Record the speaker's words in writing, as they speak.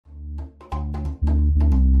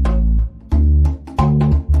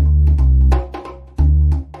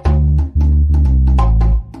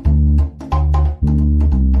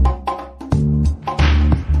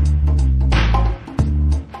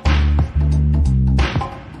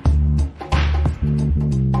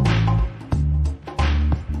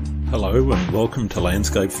Hello and welcome to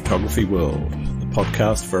Landscape Photography World, the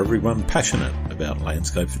podcast for everyone passionate about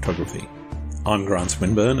landscape photography. I'm Grant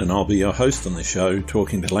Swinburne and I'll be your host on this show,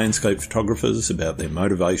 talking to landscape photographers about their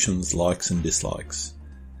motivations, likes and dislikes.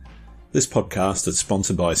 This podcast is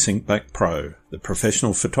sponsored by SyncBack Pro, the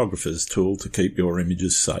professional photographer's tool to keep your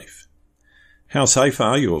images safe. How safe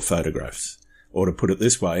are your photographs? Or to put it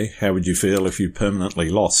this way, how would you feel if you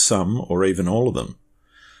permanently lost some or even all of them?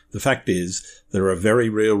 The fact is, there are very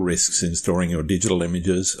real risks in storing your digital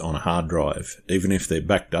images on a hard drive, even if they're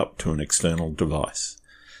backed up to an external device.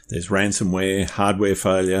 There's ransomware, hardware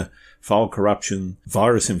failure, file corruption,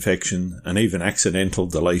 virus infection, and even accidental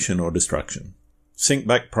deletion or destruction.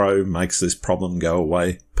 SyncBack Pro makes this problem go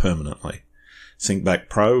away permanently. SyncBack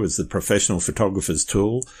Pro is the professional photographer's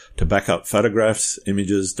tool to back up photographs,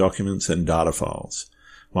 images, documents, and data files.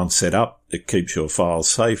 Once set up, it keeps your files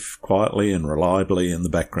safe, quietly and reliably in the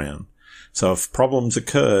background. So if problems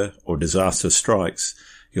occur or disaster strikes,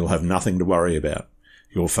 you'll have nothing to worry about.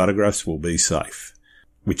 Your photographs will be safe.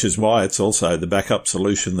 Which is why it's also the backup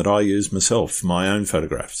solution that I use myself for my own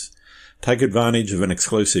photographs. Take advantage of an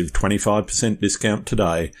exclusive 25% discount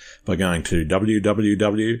today by going to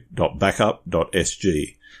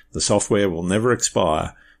www.backup.sg. The software will never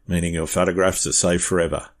expire, meaning your photographs are safe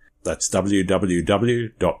forever. That's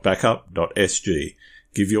www.backup.sg.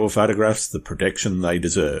 Give your photographs the protection they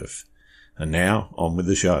deserve. And now, on with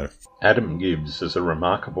the show. Adam Gibbs is a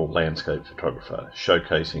remarkable landscape photographer,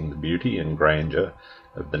 showcasing the beauty and grandeur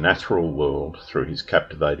of the natural world through his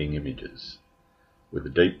captivating images. With a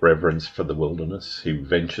deep reverence for the wilderness, he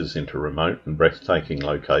ventures into remote and breathtaking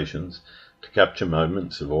locations to capture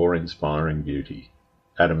moments of awe-inspiring beauty.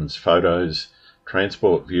 Adam's photos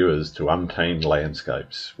transport viewers to untamed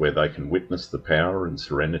landscapes where they can witness the power and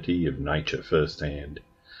serenity of nature firsthand.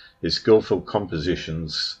 His skillful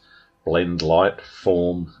compositions blend light,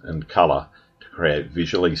 form and colour to create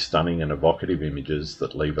visually stunning and evocative images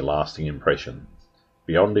that leave a lasting impression.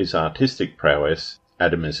 Beyond his artistic prowess,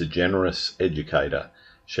 Adam is a generous educator,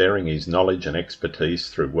 sharing his knowledge and expertise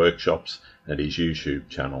through workshops and his YouTube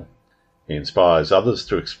channel. He inspires others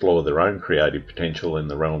to explore their own creative potential in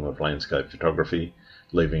the realm of landscape photography,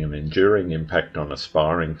 leaving an enduring impact on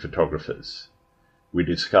aspiring photographers. We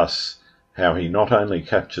discuss how he not only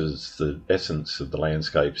captures the essence of the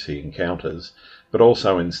landscapes he encounters, but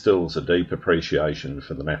also instills a deep appreciation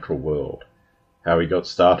for the natural world, how he got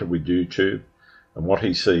started with YouTube, and what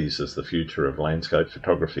he sees as the future of landscape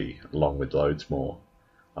photography, along with loads more.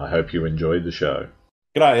 I hope you enjoyed the show.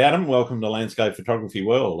 G'day, Adam. Welcome to Landscape Photography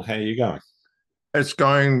World. How are you going? It's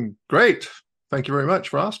going great. Thank you very much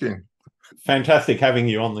for asking. Fantastic having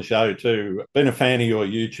you on the show too. Been a fan of your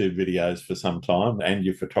YouTube videos for some time and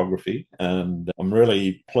your photography, and I'm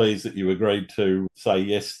really pleased that you agreed to say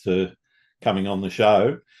yes to coming on the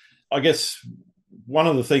show. I guess one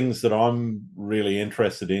of the things that I'm really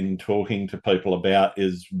interested in talking to people about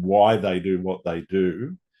is why they do what they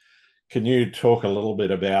do. Can you talk a little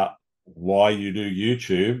bit about why you do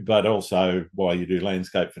YouTube, but also why you do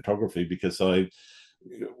landscape photography? Because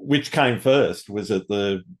which came first? Was it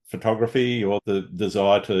the photography or the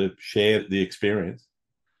desire to share the experience?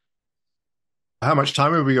 How much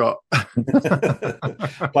time have we got?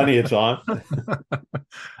 Plenty of time.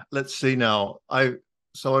 Let's see now. I've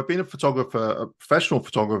been a professional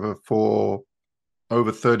photographer for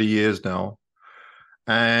over 30 years now.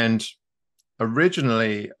 And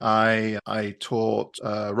originally, I taught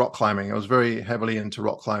rock climbing. I was very heavily into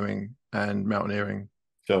rock climbing and mountaineering.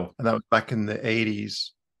 Sure. And that was back in the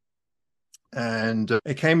 80s. And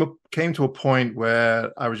it came to a point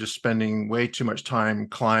where I was just spending way too much time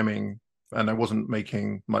climbing and I wasn't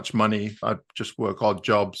making much money. I'd just work odd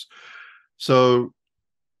jobs. So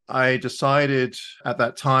I decided at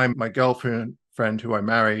that time, my girlfriend who I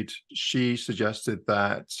married, she suggested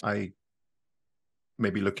that I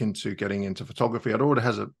maybe look into getting into photography. I'd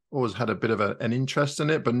always had a bit of an interest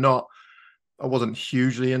in it, but I wasn't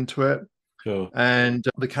hugely into it. Sure. And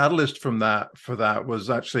the catalyst for that was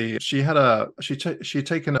actually she'd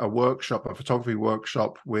taken a photography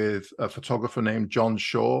workshop with a photographer named John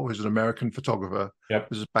Shaw, who's an American photographer. Yep.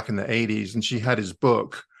 This is back in the 80s, and she had his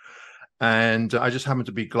book. And I just happened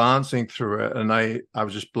to be glancing through it, and I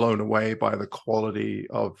was just blown away by the quality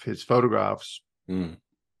of his photographs. Mm.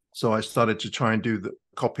 So I started to try and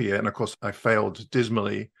copy it, and of course I failed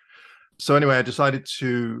dismally. So anyway, I decided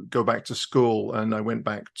to go back to school, and I went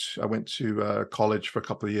to college for a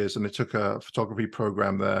couple of years, and I took a photography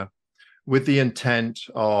program there with the intent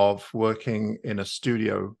of working in a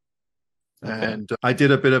studio. Okay. And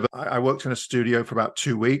I worked in a studio for about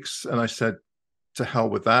 2 weeks, and I said, to hell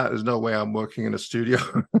with that. There's no way I'm working in a studio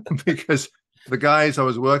because The guys I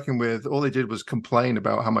was working with, all they did was complain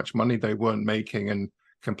about how much money they weren't making and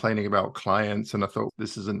complaining about clients. And I thought,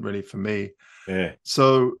 this isn't really for me. Yeah.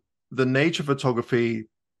 So the nature photography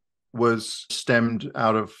was stemmed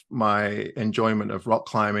out of my enjoyment of rock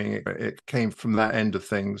climbing. It came from that end of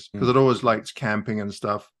things because I'd always liked camping and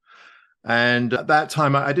stuff. And at that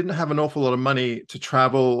time, I didn't have an awful lot of money to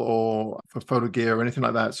travel or for photo gear or anything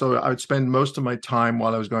like that. So I would spend most of my time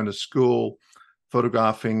while I was going to school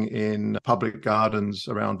photographing in public gardens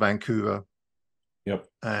around Vancouver. Yep.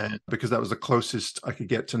 And because that was the closest I could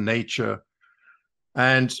get to nature.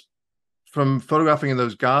 And from photographing in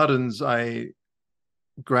those gardens, I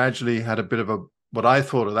gradually had a bit of what I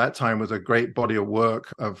thought at that time was a great body of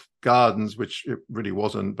work of gardens, which it really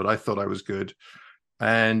wasn't, but I thought I was good.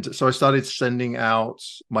 And so I started sending out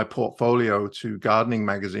my portfolio to gardening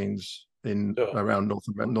magazines around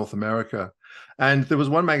North America. And there was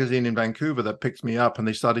one magazine in Vancouver that picked me up and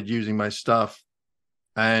they started using my stuff.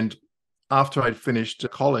 And after I'd finished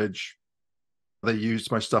college, they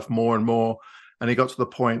used my stuff more and more. And it got to the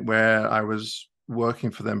point where I was working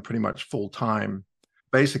for them pretty much full time.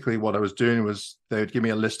 Basically, what I was doing was they would give me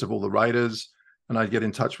a list of all the writers, and I'd get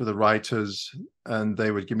in touch with the writers, and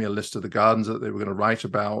they would give me a list of the gardens that they were going to write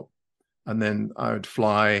about. And then I would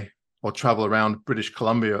fly or travel around British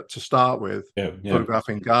Columbia to start with,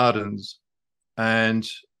 photographing gardens. And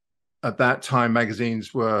at that time,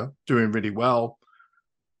 magazines were doing really well.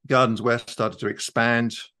 Gardens West started to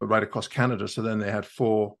expand right across Canada. So then they had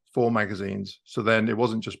four magazines. So then it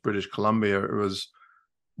wasn't just British Columbia, it was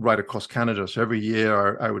right across Canada. So every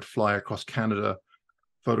year I would fly across Canada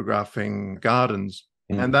photographing gardens.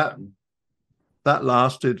 And that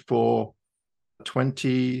lasted for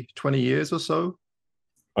 20 years or so.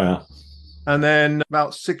 Wow. And then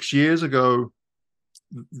about 6 years ago,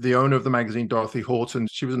 the owner of the magazine, Dorothy Horton,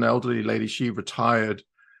 she was an elderly lady. She retired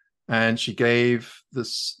and she gave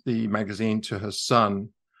the magazine to her son,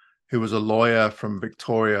 who was a lawyer from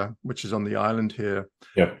Victoria, which is on the island here.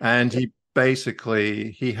 Yep. And he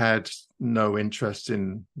had no interest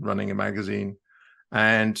in running a magazine.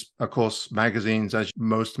 And of course, magazines, as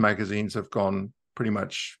most magazines, have gone pretty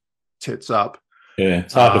much tits up. Yeah,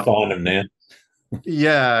 it's hard to find them now.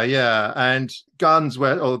 Yeah. And Gardens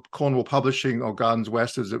West, or Cornwall Publishing, or Gardens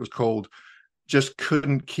West as it was called, just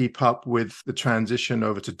couldn't keep up with the transition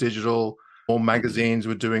over to digital. All magazines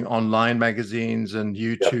were doing online magazines and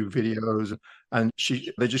YouTube videos, and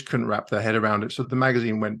they just couldn't wrap their head around it. So the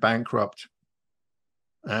magazine went bankrupt.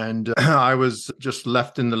 And I was just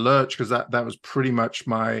left in the lurch because that was pretty much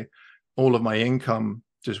all of my income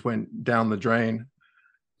just went down the drain.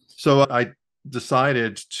 So I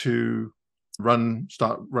decided to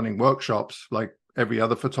start running workshops like every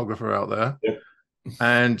other photographer out there. Yep.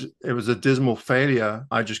 And it was a dismal failure.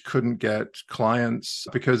 I just couldn't get clients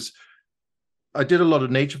because I did a lot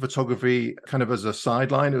of nature photography kind of as a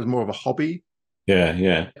sideline. It was more of a hobby.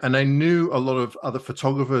 Yeah. And I knew a lot of other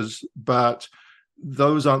photographers, but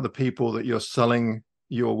those aren't the people that you're selling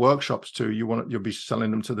your workshops to. You'll be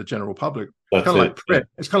selling them to the general public. It's kind of like print.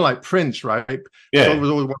 Yeah. It's kind of like prints, right? Yeah. Photographers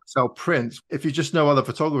always want to sell prints. If you just know other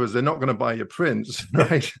photographers, they're not going to buy your prints,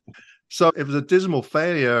 right? So it was a dismal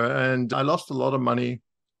failure, and I lost a lot of money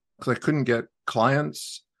because I couldn't get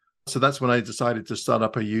clients. So that's when I decided to start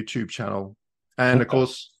up a YouTube channel. And of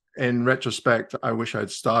course, in retrospect, I wish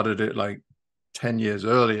I'd started it like 10 years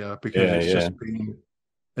earlier because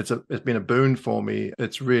it's been a boon for me.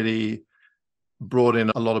 It's really brought in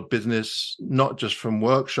a lot of business, not just from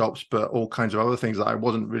workshops, but all kinds of other things that I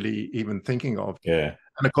wasn't really even thinking of. Yeah.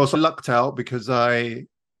 And of course, I lucked out because I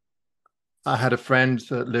had a friend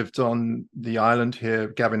that lived on the island here,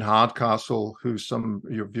 Gavin Hardcastle, who some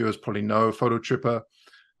of your viewers probably know, photo tripper.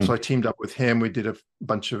 So I teamed up with him. We did a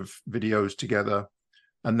bunch of videos together.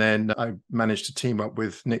 And then I managed to team up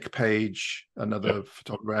with Nick Page, another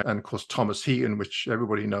photographer, and of course, Thomas Heaton, which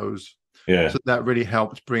everybody knows. Yeah. So that really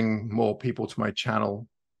helped bring more people to my channel.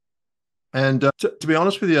 And to be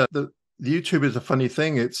honest with you, the YouTube is a funny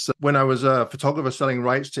thing. It's when I was a photographer selling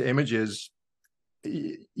rights to images,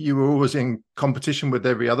 you were always in competition with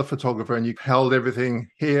every other photographer and you held everything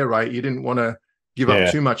here, right? You didn't want to give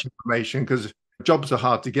up too much information because jobs are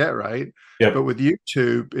hard to get, right? Yep. But with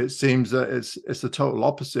YouTube, it seems that it's the total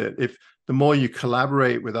opposite. If the more you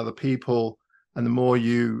collaborate with other people and the more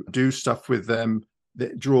you do stuff with them,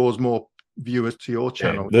 that draws more viewers to your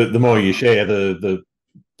channel. The more you share, the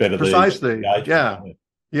better. Precisely.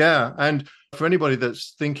 Yeah. And for anybody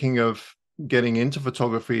that's thinking of getting into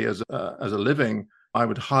photography as a living, I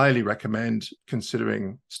would highly recommend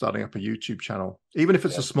considering starting up a YouTube channel. Even if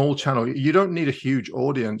it's a small channel, you don't need a huge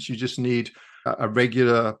audience. You just need a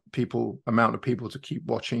regular amount of people to keep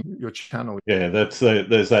watching your channel. Yeah,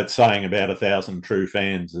 there's that saying about 1,000 true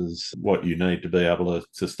fans is what you need to be able to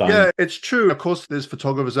sustain. Yeah, it's true. Of course, there's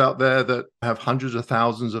photographers out there that have hundreds of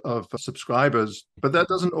thousands of subscribers, but that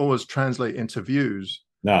doesn't always translate into views.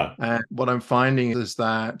 No. And what I'm finding is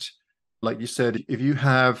that, like you said, if you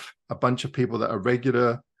have a bunch of people that are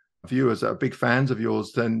regular viewers that are big fans of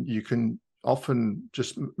yours, then you can often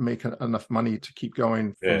just make enough money to keep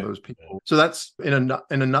going from those people. Yeah. So that's in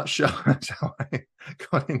a nutshell. That's how I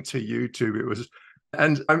got into YouTube.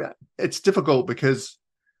 It's difficult because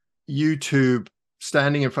YouTube,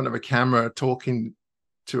 standing in front of a camera, talking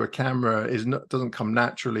to a camera doesn't come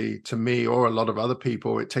naturally to me or a lot of other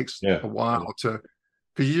people. It takes a while because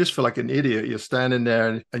you just feel like an idiot. You're standing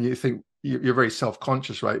there and you think, you're very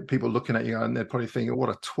self-conscious, right? People looking at you and they're probably thinking, what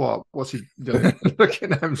a twat. What's he doing?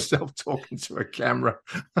 Looking at himself talking to a camera.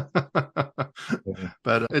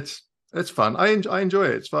 But it's fun. I enjoy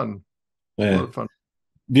it. It's fun. Yeah. A lot of fun.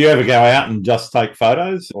 Do you ever go out and just take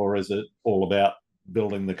photos, or is it all about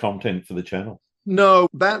building the content for the channel? No,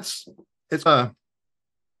 it's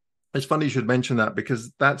funny you should mention that,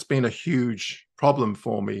 because that's been a huge problem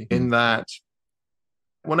for me in that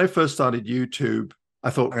when I first started YouTube, I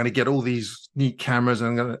thought I'm going to get all these neat cameras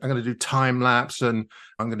and I'm going to do time lapse and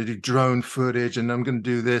I'm going to do drone footage and I'm going to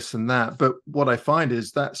do this and that. But what I find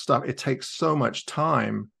is that stuff, it takes so much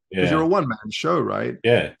time because you're a one-man show, right?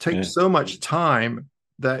 Yeah. It takes so much time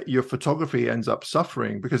that your photography ends up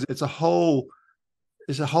suffering because it's a whole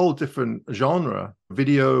different genre,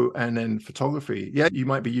 video and then photography. Yeah, you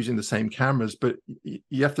might be using the same cameras, but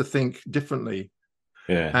you have to think differently.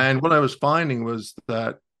 Yeah. And what I was finding was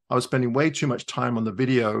that I was spending way too much time on the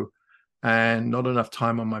video and not enough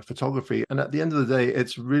time on my photography. And at the end of the day,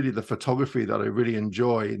 it's really the photography that I really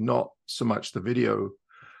enjoy, not so much the video.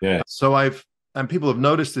 Yeah. So and people have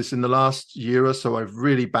noticed this in the last year or so, I've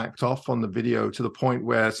really backed off on the video to the point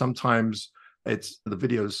where sometimes the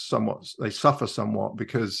videos they suffer somewhat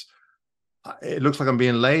because it looks like I'm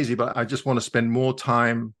being lazy, but I just want to spend more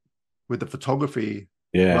time with the photography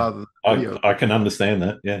rather than the video. I can understand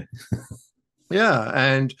that. Yeah. Yeah.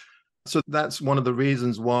 And so that's one of the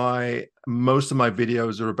reasons why most of my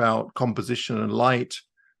videos are about composition and light,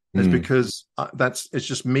 is because it's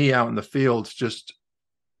just me out in the field, just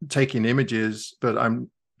taking images, but I'm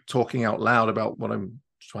talking out loud about what I'm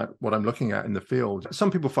looking at in the field.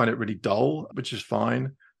 Some people find it really dull, which is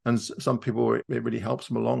fine. And some people, it really helps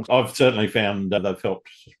them along. I've certainly found that they've helped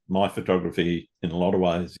my photography in a lot of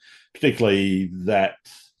ways, particularly that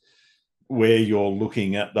where you're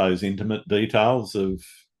looking at those intimate details of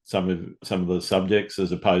some of the subjects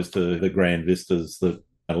as opposed to the grand vistas that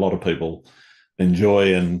a lot of people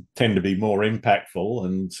enjoy and tend to be more impactful.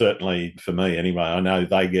 And certainly for me anyway, I know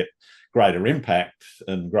they get greater impact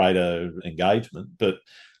and greater engagement, but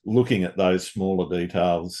looking at those smaller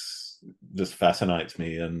details just fascinates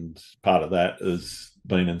me, and part of that has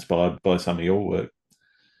been inspired by some of your work.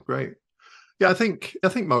 Great. Yeah, I think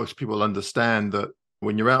most people understand that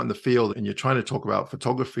when you're out in the field and you're trying to talk about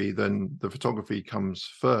photography, then the photography comes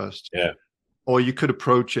first. Yeah. Or you could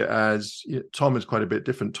approach it as, Tom is quite a bit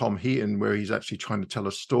different, Tom Heaton, where he's actually trying to tell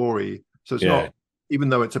a story. So it's not, even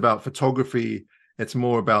though it's about photography, it's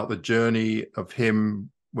more about the journey of him,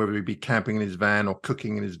 whether he be camping in his van or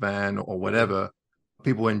cooking in his van or whatever.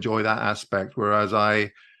 People enjoy that aspect, whereas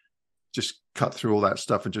I just cut through all that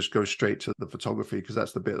stuff and just go straight to the photography because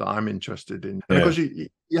that's the bit that I'm interested in. And of course, you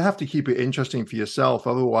have to keep it interesting for yourself.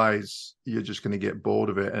 Otherwise, you're just going to get bored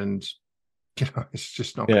of it and it's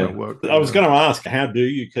just not going to work. I was going to ask, how do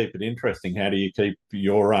you keep it interesting? How do you keep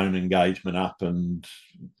your own engagement up and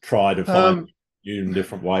try to find new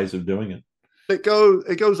different ways of doing it? It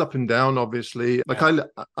goes up and down, obviously. Like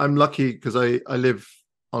I'm lucky because I live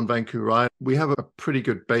on Vancouver Island. We have a pretty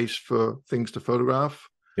good base for things to photograph.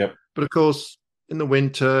 Yep. But of course, in the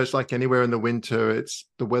winter, it's like anywhere in the winter,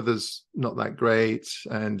 the weather's not that great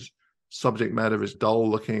and subject matter is dull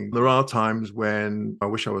looking. There are times when I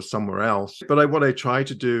wish I was somewhere else. But what I try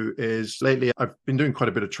to do is lately, I've been doing quite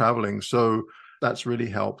a bit of traveling. So that's really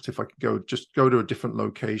helped. If I could go to a different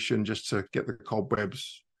location just to get the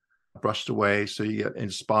cobwebs brushed away so you get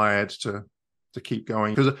inspired to keep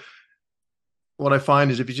going. Because what I find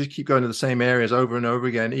is if you just keep going to the same areas over and over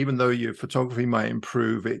again, even though your photography might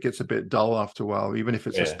improve, it gets a bit dull after a while, even if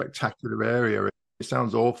it's a spectacular area. It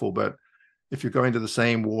sounds awful, but if you're going to the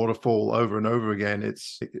same waterfall over and over again, it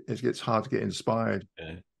gets hard to get inspired.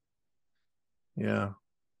 Yeah.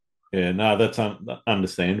 No, that's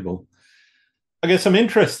understandable. I guess I'm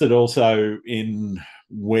interested also in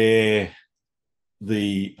where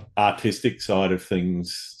the artistic side of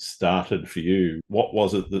things started for you, what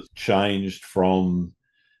was it that changed from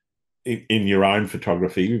in your own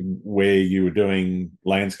photography, where you were doing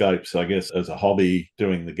landscapes, I guess, as a hobby,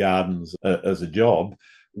 doing the gardens as a job?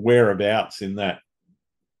 Whereabouts in that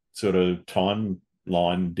sort of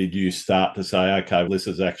timeline did you start to say, okay, this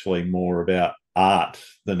is actually more about art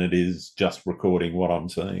than it is just recording what I'm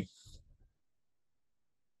seeing?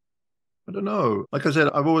 I don't know. Like I said,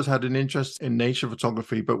 I've always had an interest in nature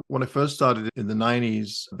photography, but when I first started in the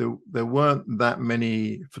 90s, there weren't that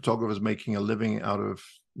many photographers making a living out of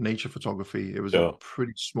nature photography. It was a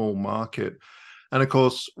pretty small market. And of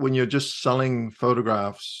course, when you're just selling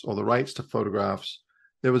photographs or the rights to photographs,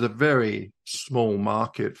 there was a very small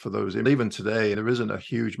market for those. And even today, there isn't a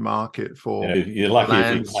huge market for you're lucky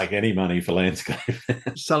if you can make any money for landscape.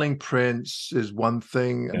 Selling prints is one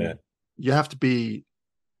thing. And you have to be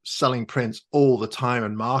selling prints all the time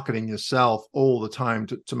and marketing yourself all the time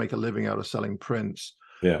to make a living out of selling prints.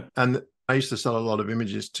 Yeah. And I used to sell a lot of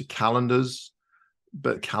images to calendars,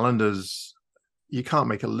 but calendars, you can't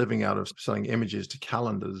make a living out of selling images to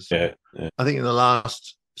calendars. Yeah. I think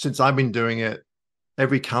since I've been doing it,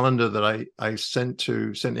 every calendar that I sent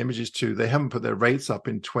images to, they haven't put their rates up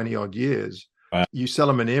in 20 odd years. Wow. You sell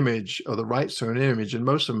them an image or the rights to an image, and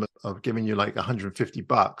most of them are giving you like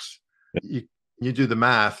 $150. Yeah. You do the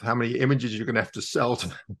math, how many images you're going to have to sell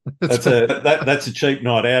to. That's a cheap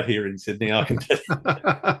night out here in Sydney, I can tell you.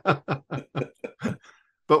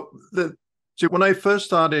 But when I first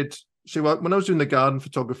started, when I was doing the garden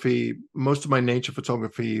photography, most of my nature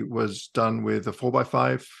photography was done with a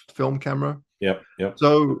 4x5 film camera. Yep.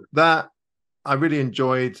 So that I really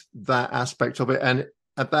enjoyed that aspect of it. And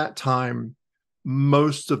at that time,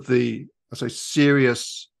 most of the,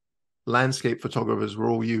 serious landscape photographers were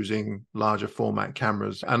all using larger format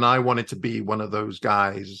cameras, and I wanted to be one of those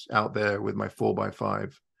guys out there with my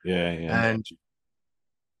 4x5. Yeah. And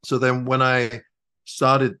so then when I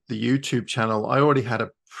started the YouTube channel, I already had a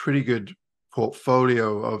pretty good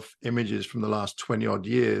portfolio of images from the last 20 odd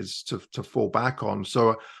years to fall back on.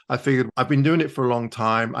 So I figured I've been doing it for a long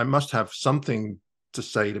time. I must have something to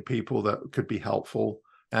say to people that could be helpful.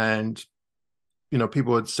 And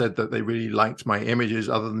people had said that they really liked my images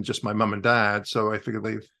other than just my mum and dad. So I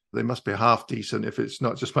figured they must be half decent if it's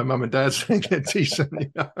not just my mum and dad saying they're decent,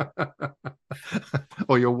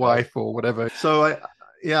 or your wife or whatever. So I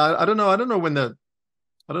don't know. I don't know.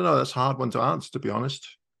 That's a hard one to answer, to be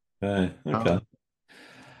honest. Okay.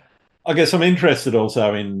 I guess I'm interested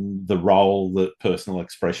also in the role that personal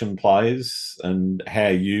expression plays and how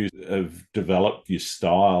you have developed your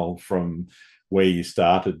style from where you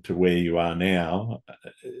started to where you are now.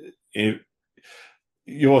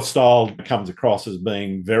 Your style comes across as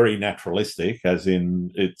being very naturalistic, as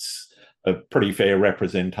in it's a pretty fair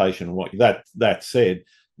representation of what that said,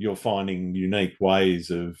 you're finding unique ways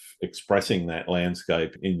of expressing that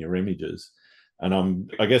landscape in your images. And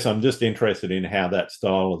I guess I'm just interested in how that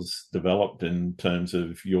style has developed in terms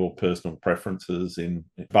of your personal preferences in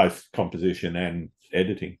both composition and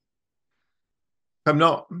editing. I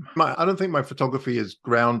don't think my photography is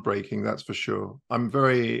groundbreaking, that's for sure. I'm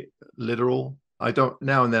very literal.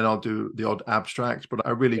 Now and then I'll do the odd abstract, but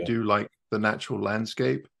I really do like the natural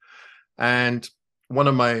landscape. And one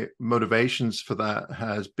of my motivations for that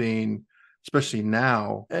has been, especially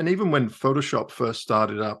now, and even when Photoshop first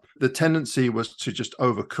started up, the tendency was to just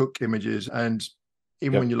overcook images. And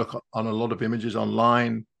even when you look on a lot of images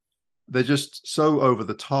online, they're just so over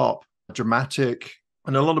the top, dramatic.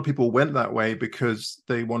 And a lot of people went that way because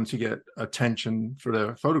they wanted to get attention for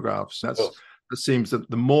their photographs. It seems that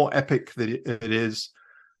the more epic that it is,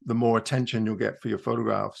 the more attention you'll get for your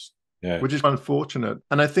photographs, which is unfortunate.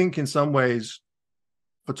 And I think in some ways,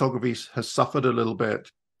 photography has suffered a little bit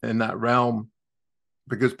in that realm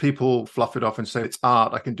because people fluff it off and say it's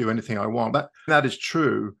art. I can do anything I want. That is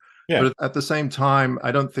true. Yeah. But at the same time,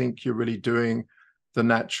 I don't think you're really doing the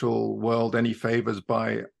natural world any favors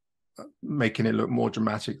by making it look more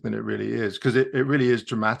dramatic than it really is, because it really is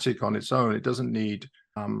dramatic on its own. It doesn't need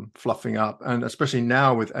fluffing up. And especially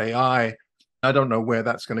now with AI, I don't know where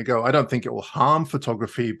that's going to go. I don't think it will harm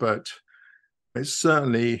photography, but it's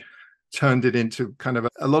certainly turned it into kind of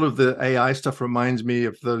a lot of the AI stuff reminds me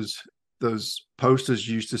of those posters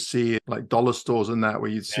you used to see at like dollar stores and that, where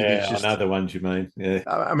you'd see these just, I know the ones you mean. Yeah.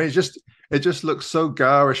 I mean, it just looks so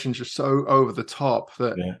garish and just so over the top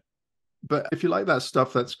that but if you like that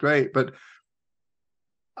stuff, that's great. But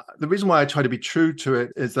the reason why I try to be true to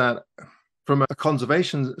it is that from a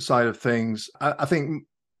conservation side of things, I think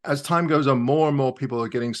as time goes on, more and more people are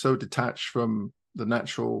getting so detached from the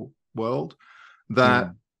natural world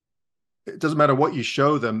that it doesn't matter what you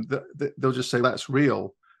show them, they'll just say that's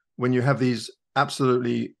real. When you have these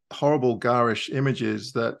absolutely horrible, garish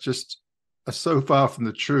images that just are so far from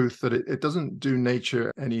the truth that it doesn't do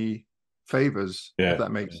nature any favors, if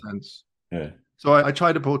that makes sense. Yeah. So I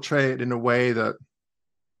try to portray it in a way that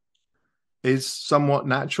is somewhat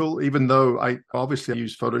natural, even though I obviously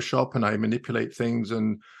use Photoshop and I manipulate things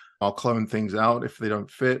and I'll clone things out if they don't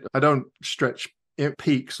fit. I don't stretch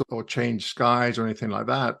peaks or change skies or anything like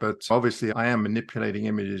that, but obviously I am manipulating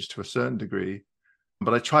images to a certain degree.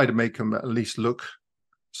 But I try to make them at least look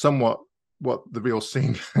somewhat what the real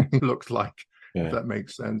scene looks like, if that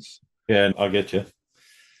makes sense. Yeah, I get you.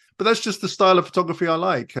 But that's just the style of photography I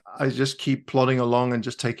like. I just keep plodding along and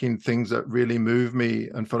just taking things that really move me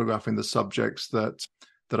and photographing the subjects that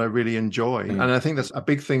I really enjoy. And I think that's a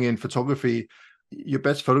big thing in photography. Your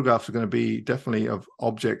best photographs are going to be definitely of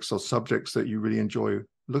objects or subjects that you really enjoy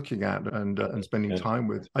looking at and spending time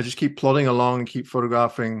with. I just keep plodding along and keep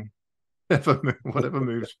photographing whatever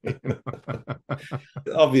moves me.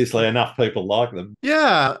 Obviously, enough people like them.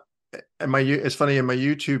 Yeah. And it's funny, in my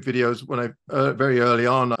YouTube videos, when I very early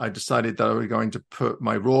on, I decided that I was going to put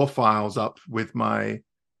my raw files up with my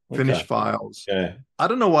finished files. Yeah. I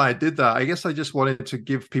don't know why I did that. I guess I just wanted to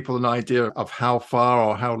give people an idea of how far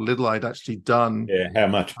or how little I'd actually done. Yeah, how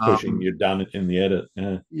much pushing you'd done in the edit.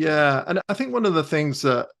 Yeah. And I think one of the things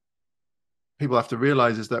that people have to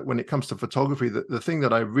realize is that when it comes to photography, the thing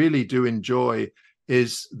that I really do enjoy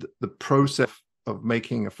is the process of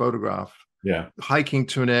making a photograph. Yeah. Hiking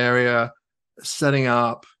to an area, setting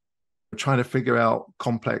up, trying to figure out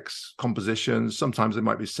complex compositions. Sometimes it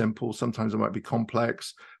might be simple, sometimes it might be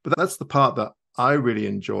complex, but that's the part that I really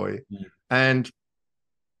enjoy. And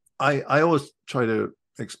I always try to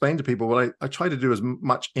explain to people, well, I try to do as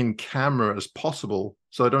much in camera as possible,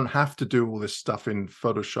 so I don't have to do all this stuff in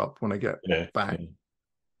Photoshop when I get back.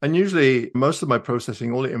 And usually most of my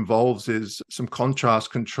processing, all it involves is some contrast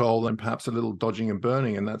control and perhaps a little dodging and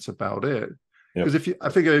burning, and that's about it. Because I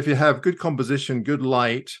figure if you have good composition, good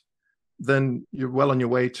light, then you're well on your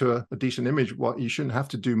way to a decent image. You shouldn't have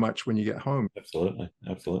to do much when you get home. Absolutely.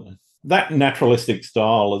 That naturalistic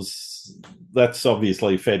style that's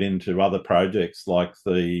obviously fed into other projects like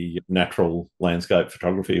the Natural Landscape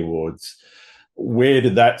Photography Awards. Where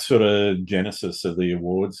did that sort of genesis of the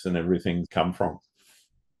awards and everything come from?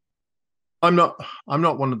 I'm not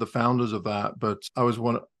one of the founders of that, but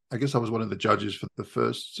I guess I was one of the judges for the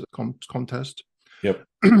first contest. Yep.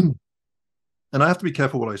 And I have to be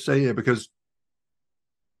careful what I say here, because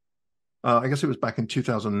I guess it was back in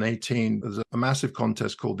 2018. There's a massive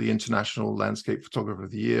contest called the International Landscape Photographer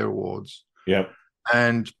of the Year Awards. Yep.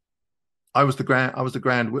 And I was the grand.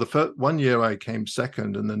 The first, one year I came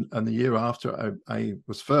second, and the year after I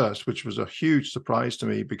was first, which was a huge surprise to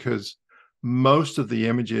me, because most of the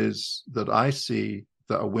images that I see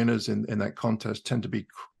that are winners in that contest tend to be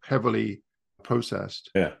heavily processed.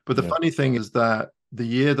 Yeah. But the funny thing is that the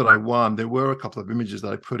year that I won, there were a couple of images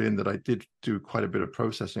that I put in that I did do quite a bit of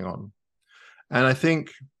processing on. And I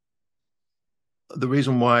think the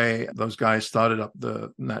reason why those guys started up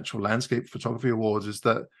the Natural Landscape Photography Awards is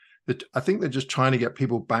that I think they're just trying to get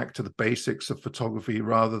people back to the basics of photography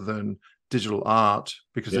rather than digital art,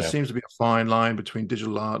 because there seems to be a fine line between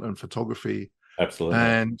digital art and photography. Absolutely.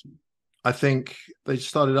 And I think they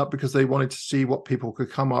started up because they wanted to see what people could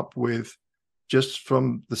come up with just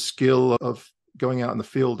from the skill of going out in the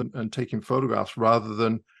field and taking photographs, rather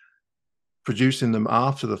than producing them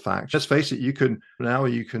after the fact. Let's face it, you could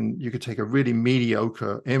take a really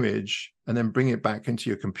mediocre image and then bring it back into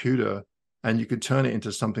your computer, and you could turn it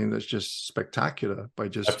into something that's just spectacular by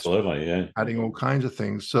just adding all kinds of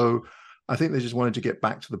things. So I think they just wanted to get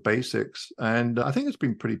back to the basics, and I think it's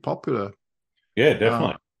been pretty popular. Yeah,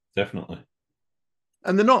 definitely.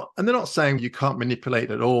 And they're not saying you can't manipulate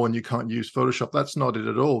at all and you can't use Photoshop. That's not it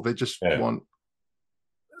at all. They just want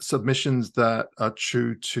submissions that are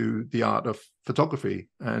true to the art of photography,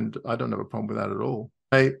 and I don't have a problem with that at all.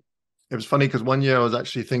 It was funny because one year I was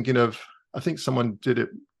actually thinking of, I think someone did it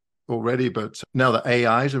already, but now that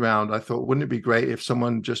AI is around, I thought, wouldn't it be great if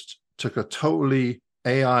someone just took a totally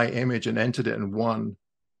AI image and entered it and won,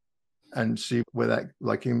 and see where that,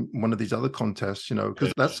 like in one of these other contests,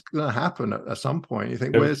 because that's going to happen at some point. You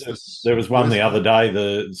think, there was one the other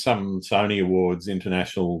day, some Sony awards,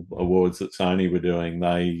 international awards that Sony were doing.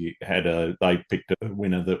 They picked a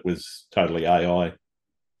winner that was totally AI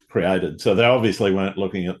created. So they obviously weren't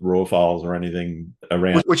looking at raw files or anything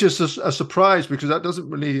around. Which is a surprise, because that doesn't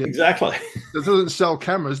really... Exactly. That doesn't sell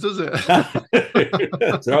cameras, does it?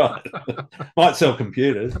 That's right. Might sell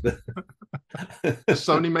computers. But Does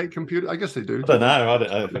Sony make computers? I guess they do. I don't know. I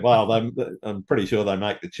don't know. Well, I'm pretty sure they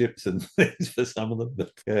make the chips and things for some of them.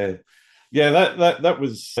 But yeah, yeah. That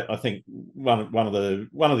was, I think, one of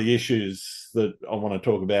the issues that I want to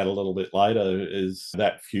talk about a little bit later is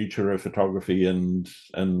that future of photography and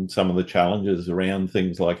some of the challenges around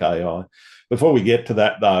things like AI. Before we get to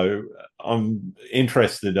that, though, I'm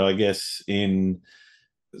interested, I guess, in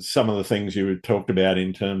some of the things you had talked about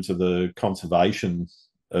in terms of the conservation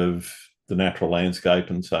of the natural landscape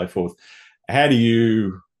and so forth. How do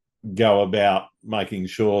you go about making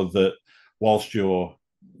sure that whilst you're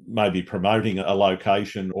maybe promoting a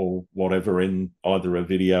location or whatever in either a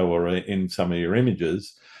video or in some of your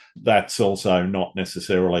images, that's also not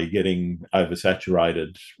necessarily getting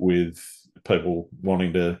oversaturated with people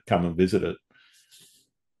wanting to come and visit it?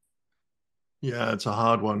 Yeah, it's a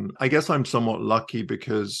hard one. I guess I'm somewhat lucky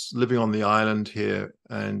because living on the island here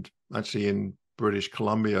and actually in British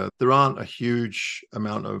Columbia, there aren't a huge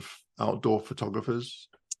amount of outdoor photographers.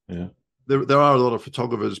 Yeah. There are a lot of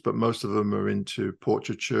photographers, but most of them are into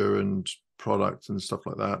portraiture and product and stuff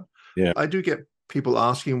like that. Yeah. I do get people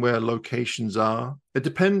asking where locations are. It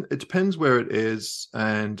depends where it is.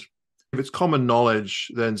 And if it's common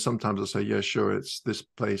knowledge, then sometimes I'll say, yeah, sure, it's this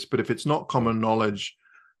place. But if it's not common knowledge,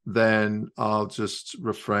 then I'll just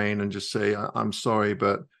refrain and just say, I'm sorry,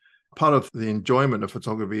 but part of the enjoyment of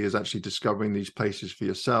photography is actually discovering these places for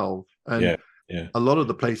yourself. And a lot of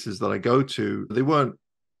the places that I go to,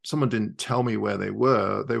 someone didn't tell me where they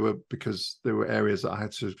were because they were areas that I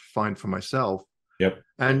had to find for myself. Yep.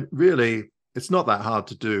 And really, it's not that hard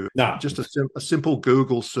to do. No. Just a simple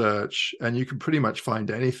Google search, and you can pretty much find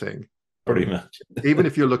anything. Pretty much. Even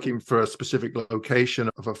if you're looking for a specific location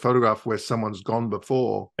of a photograph where someone's gone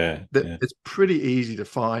before, it's pretty easy to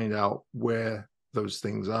find out where those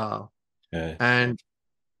things are. Yeah. And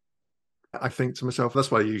I think to myself,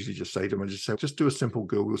 that's what I usually just say to them. I just say, just do a simple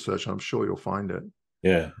Google search and I'm sure you'll find it.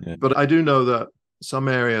 Yeah. But I do know that some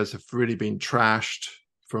areas have really been trashed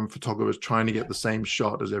from photographers trying to get the same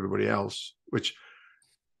shot as everybody else, which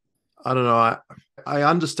I don't know. I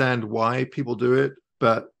understand why people do it,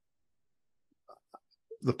 but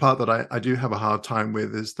the part that I do have a hard time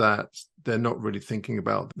with is that they're not really thinking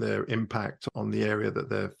about their impact on the area that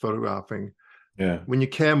they're photographing. Yeah. When you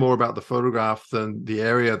care more about the photograph than the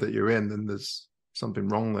area that you're in, then there's something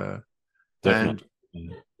wrong there. Definitely.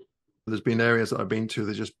 And there's been areas that I've been to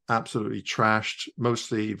that just absolutely trashed,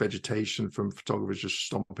 mostly vegetation from photographers just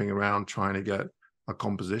stomping around trying to get a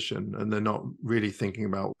composition, and they're not really thinking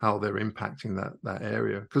about how they're impacting that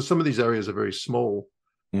area, because some of these areas are very small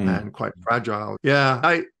and quite fragile.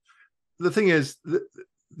 Yeah, the thing is,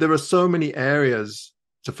 there are so many areas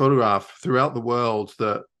to photograph throughout the world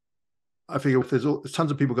that I figure if there's tons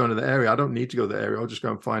of people going to the area, I don't need to go to the area. I'll just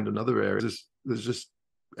go and find another area. There's just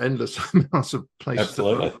endless amounts of places.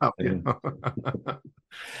 Absolutely. To photograph.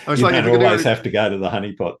 You don't always have to go to the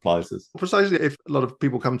honeypot places. Precisely. If a lot of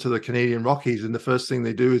people come to the Canadian Rockies and the first thing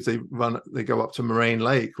they do is they go up to Moraine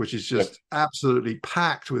Lake, which is just absolutely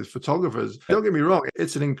packed with photographers. Don't get me wrong,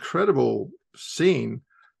 it's an incredible scene,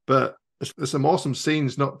 but there's some awesome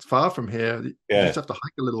scenes not far from here. You just have to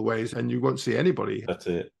hike a little ways and you won't see anybody. That's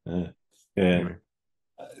it. Anyway.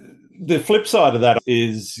 The flip side of that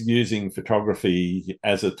is using photography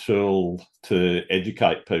as a tool to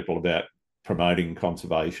educate people about promoting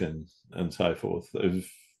conservation and so forth.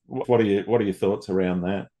 What are your thoughts around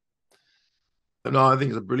that? No, I think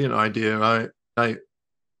it's a brilliant idea. I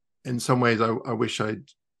in some ways, I wish I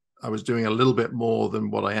was doing a little bit more than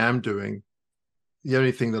what I am doing. The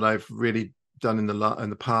only thing that I've really done in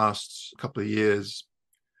the past couple of years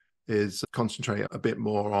is concentrate a bit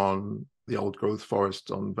more on the old growth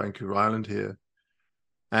forest on Vancouver Island here.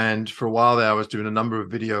 And for a while there, I was doing a number of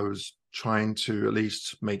videos trying to at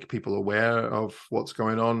least make people aware of what's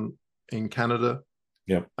going on in Canada.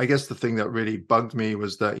 Yeah. I guess the thing that really bugged me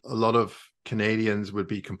was that a lot of Canadians would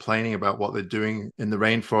be complaining about what they're doing in the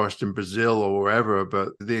rainforest in Brazil or wherever, but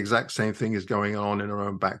the exact same thing is going on in our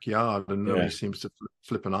own backyard and nobody seems to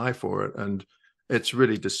flip an eye for it. And it's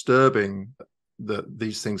really disturbing that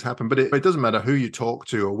these things happen, but it doesn't matter who you talk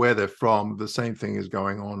to or where they're from. The same thing is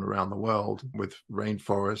going on around the world with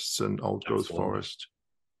rainforests and old growth forest.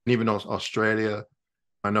 And even Australia,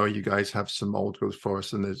 I know you guys have some old growth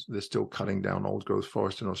forests, and they're still cutting down old growth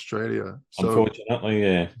forest in Australia. So,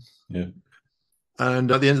 unfortunately, yeah.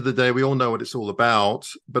 And at the end of the day, we all know what it's all about.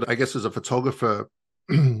 But I guess as a photographer,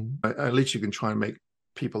 at least you can try and make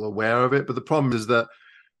people aware of it. But the problem is that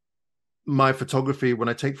my photography, when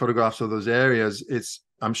I take photographs of those areas,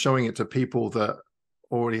 I'm showing it to people that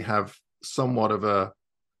already have somewhat of a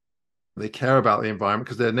they care about the environment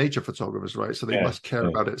because they're nature photographers, right? So they must care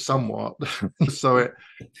about it somewhat. So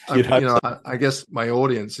I guess my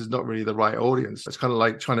audience is not really the right audience. It's kind of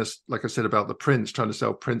like trying to, like I said about the prints, trying to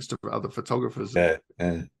sell prints to other photographers.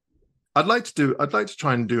 I'd like to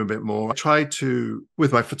try and do a bit more. I try to,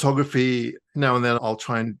 with my photography, now and then I'll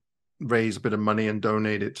try and raise a bit of money and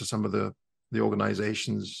donate it to some of the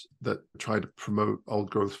organizations that try to promote old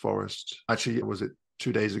growth forests. Actually, was it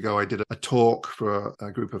 2 days ago, I did a talk for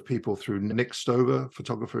a group of people through Nick Stover,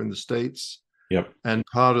 photographer in the States. Yep. And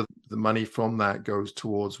part of the money from that goes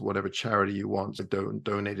towards whatever charity you want. I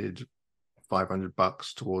donated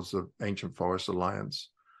 $500 towards the Ancient Forest Alliance.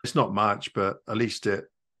 It's not much, but at least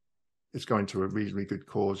it's going to a reasonably good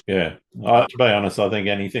cause. Yeah. To be honest, I think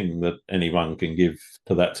anything that anyone can give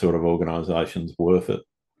to that sort of organisation is worth it.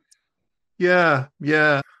 Yeah.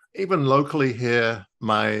 Even locally here,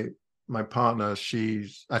 my partner,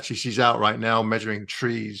 she's out right now measuring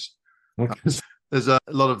trees. Okay. There's a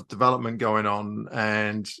lot of development going on,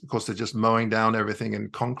 and of course they're just mowing down everything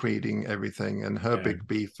and concreting everything. And her big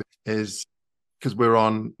beef is, because we're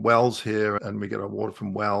on wells here and we get our water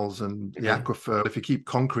from wells and the aquifer. If you keep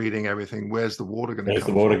concreting everything, where's the water going to come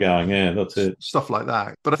from? Where's the water going? Yeah, that's it. Stuff like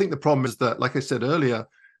that. But I think the problem is that, like I said earlier,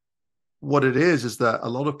 what it is that a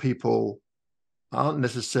lot of people aren't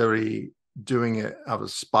necessarily doing it out of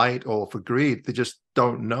spite or for greed. They just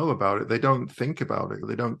don't know about it. They don't think about it.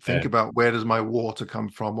 They don't think about, where does my water come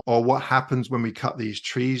from, or what happens when we cut these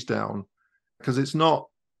trees down? Because it's not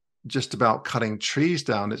just about cutting trees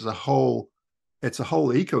down. It's a whole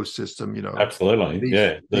ecosystem,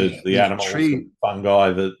 Absolutely. There's the animals, the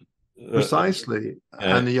fungi that precisely,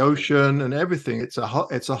 and the ocean and everything. It's a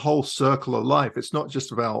whole circle of life. It's not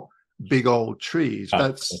just about big old trees.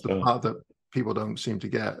 That's the part that people don't seem to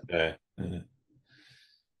get.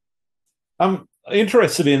 I'm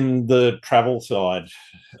interested in the travel side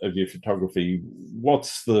of your photography.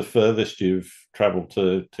 What's the furthest you've traveled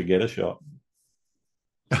to get a shot?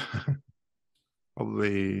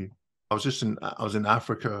 Probably, I was in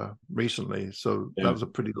Africa recently, so that was a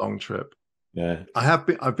pretty long trip.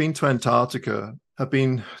 I've been to Antarctica. I've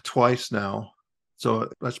been twice now,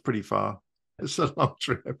 so that's pretty far. It's a long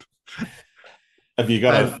trip. Have you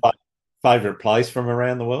got a favorite place from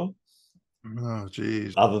around the world? Oh,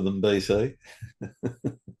 geez. Other than BC?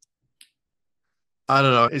 I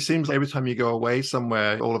don't know. It seems like every time you go away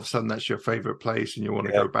somewhere, all of a sudden that's your favorite place and you want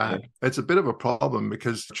to go back. It's a bit of a problem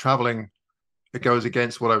because traveling, it goes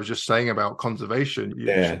against what I was just saying about conservation.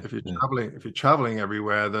 If you're traveling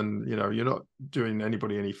everywhere, then you're not doing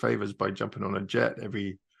anybody any favors by jumping on a jet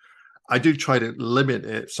I do try to limit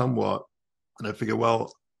it somewhat, and I figure,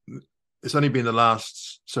 well, it's only been the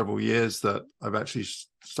last several years that I've actually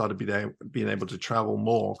started being able to travel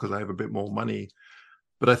more because I have a bit more money.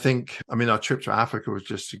 But I think, our trip to Africa was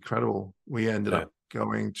just incredible. We ended up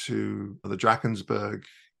going to the Drakensberg.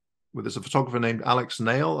 There's a photographer named Alex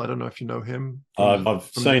Nail. I don't know if you know him. I've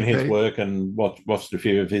seen his work and watched a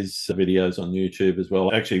few of his videos on YouTube as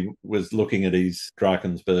well. I actually was looking at his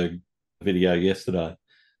Drakensberg video yesterday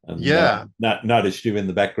and noticed you in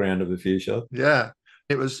the background of a few shots. Yeah.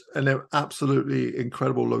 It was an absolutely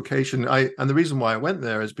incredible location. And the reason why I went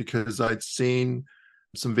there is because I'd seen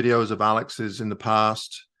some videos of Alex's in the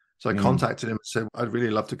past. So I contacted him and said, I'd really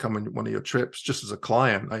love to come on one of your trips just as a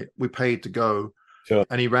client. We paid to go. Sure.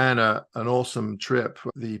 And he ran an awesome trip.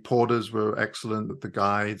 The porters were excellent. The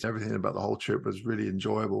guides, everything about the whole trip was really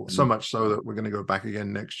enjoyable. So much so that we're going to go back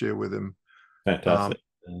again next year with him. Fantastic.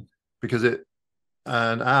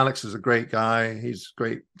 And Alex is a great guy. He's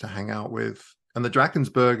great to hang out with. And the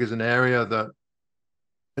Drakensberg is an area that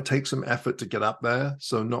it takes some effort to get up there.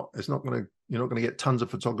 So you're not going to get tons of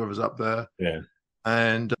photographers up there. Yeah.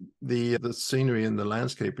 And the scenery and the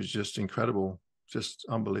landscape is just incredible, just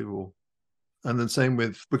unbelievable. And then same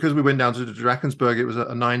because we went down to the Drakensberg, it was a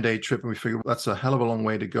 9-day trip, and we figured that's a hell of a long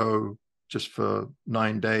way to go just for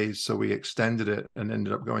 9 days. So we extended it and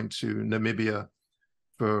ended up going to Namibia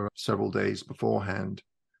for several days beforehand.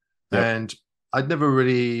 Yep. And I'd never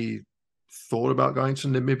really thought about going to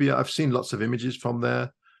Namibia. I've seen lots of images from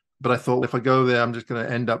there, but I thought if I go there, I'm just going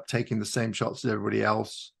to end up taking the same shots as everybody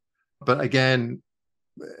else. But again,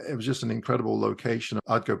 it was just an incredible location.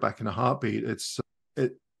 I'd go back in a heartbeat.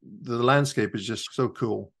 The landscape is just so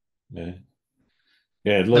cool. Yeah.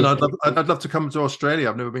 And I'd love to come to Australia.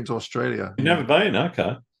 I've never been to Australia. You've never been?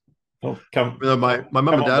 Okay. Well, my mum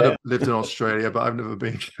and dad have lived in Australia, but I've never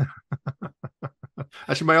been.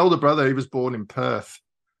 Actually, my older brother, he was born in Perth.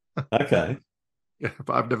 Okay. Yeah,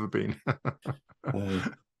 but I've never been.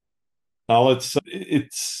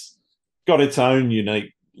 It's got its own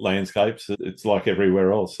unique landscapes. It's like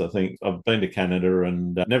everywhere else. I think I've been to Canada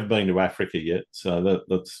and never been to Africa yet, so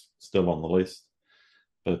that's still on the list.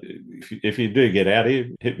 But if you do get out here,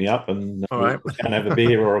 hit me up and All we can have a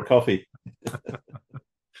beer or a coffee.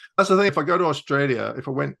 That's the thing. If I go to Australia,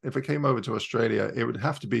 if I came over to Australia, it would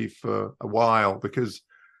have to be for a while, because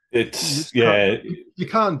you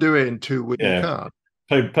can't do it in 2 weeks. Yeah. You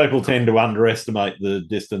can't. People tend to underestimate the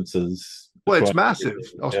distances. Well, it's massive.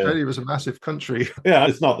 Australia is a massive country. Yeah,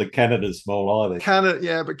 it's not that Canada's small either.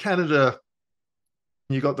 But Canada,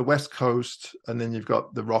 you got the West Coast, and then you've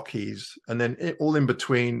got the Rockies, and then all in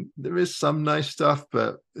between, there is some nice stuff,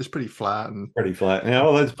 but it's pretty flat. Yeah,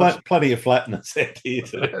 well, there's plenty of flatness out here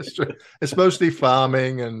too. That's true. It's mostly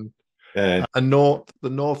farming and the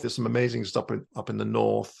north. There's some amazing stuff up in the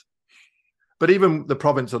north. But even the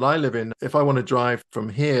province that I live in, if I want to drive from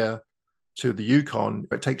here to the Yukon,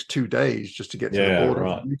 it takes 2 days just to get to the border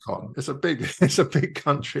of the Yukon. It's a big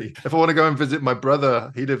country. If I want to go and visit my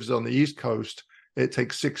brother, he lives on the East Coast. It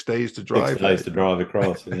takes 6 days to drive. 6 days to drive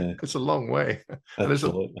across. Yeah, it's a long way. And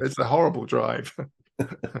it's a horrible drive.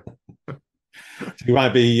 You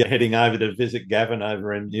won't be heading over to visit Gavin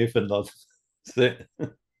over in Newfoundland.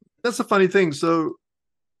 That's the funny thing. So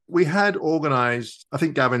we had organized, I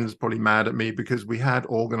think Gavin's probably mad at me because we had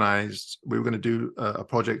organized, we were going to do a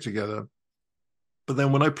project together. But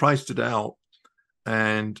then when I priced it out,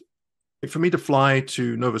 and for me to fly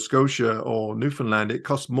to Nova Scotia or Newfoundland, it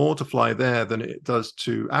costs more to fly there than it does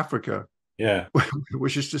to Africa. Yeah.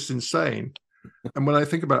 Which is just insane. And when I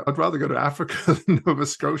think about it, I'd rather go to Africa than Nova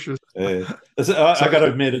Scotia. Yeah. I got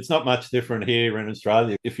to admit, it's not much different here in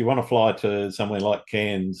Australia. If you want to fly to somewhere like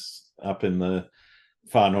Cairns up in the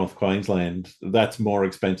far north Queensland, that's more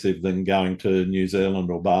expensive than going to New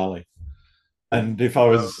Zealand or Bali. And if I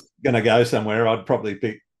was going to go somewhere, I'd probably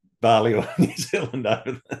pick Bali or New Zealand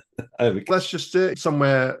over. That's just it.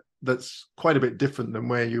 Somewhere that's quite a bit different than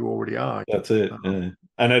where you already are. That's it. Yeah.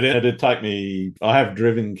 And it'd take me, I have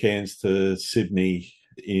driven Cairns to Sydney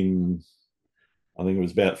in, I think it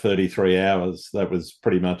was about 33 hours. That was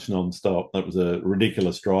pretty much non-stop. That was a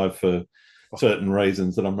ridiculous drive for certain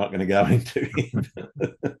reasons that I'm not going to go into.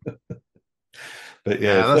 But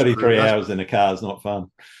yeah, 33 hours in a car is not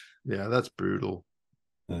fun. Yeah, that's brutal.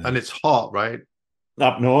 And it's hot, right?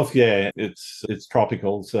 Up north, yeah, it's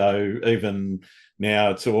tropical. So even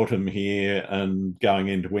now it's autumn here and going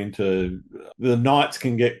into winter, the nights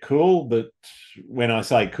can get cool, but when I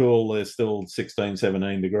say cool, they're still 16,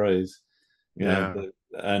 17 degrees. You know,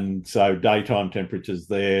 and so daytime temperatures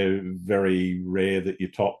there, very rare that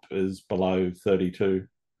your top is below 32.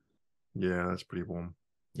 Yeah, that's pretty warm.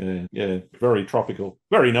 Yeah, very tropical.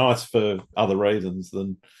 Very nice for other reasons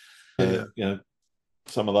than,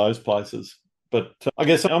 some of those places. But I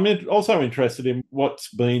guess I'm also interested in what's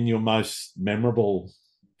been your most memorable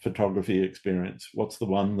photography experience. What's the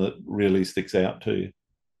one that really sticks out to you?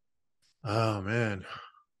 Oh, man.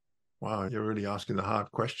 Wow, you're really asking the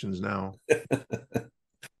hard questions now.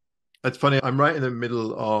 It's funny. I'm right in the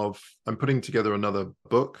middle I'm putting together another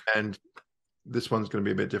book, and this one's going to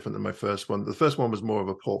be a bit different than my first one. The first one was more of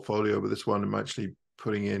a portfolio, but this one I'm actually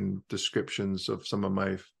putting in descriptions of some of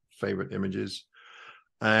my favorite images.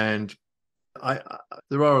 And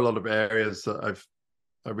there are a lot of areas that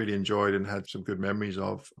I really enjoyed and had some good memories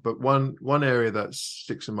of. But one area that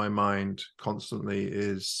sticks in my mind constantly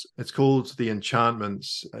it's called the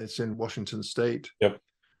Enchantments. It's in Washington State. Yep.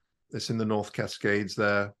 It's in the North Cascades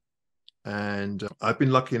there. And I've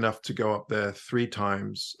been lucky enough to go up there 3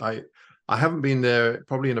 times. I haven't been there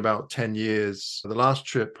probably in about 10 years. The last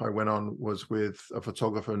trip I went on was with a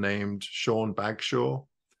photographer named Sean Bagshaw.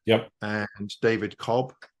 Yep. And David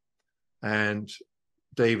Cobb. And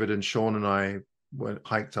David and Sean and I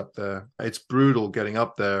hiked up there. It's brutal getting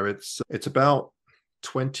up there. It's about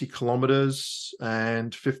 20 kilometers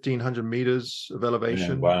and 1,500 meters of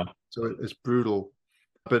elevation. Yeah, wow. So it's brutal,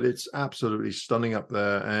 but it's absolutely stunning up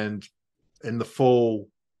there. And in the fall,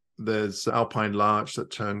 there's alpine larch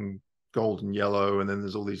that turn golden yellow, and then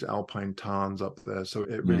there's all these alpine tarns up there. So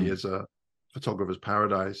it really is a photographer's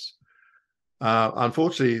paradise.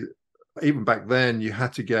 Unfortunately, even back then, you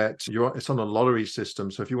had to it's on a lottery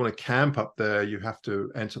system. So if you want to camp up there, you have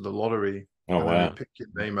to enter the lottery. Oh, wow. You pick your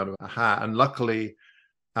name out of a hat. And luckily,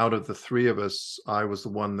 out of the 3 of us, I was the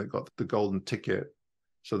one that got the golden ticket.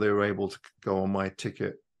 So they were able to go on my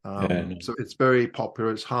ticket. So it's very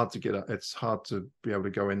popular. It's hard to be able to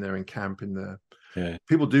go in there and camp in there. Yeah.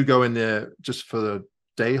 People do go in there just for the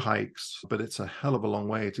day hikes, but it's a hell of a long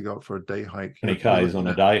way to go for a day hike. 20 Ks on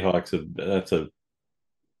a day hike,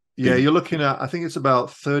 you're looking at, I think it's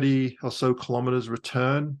about 30 or so kilometers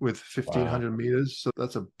return with 1,500 meters. So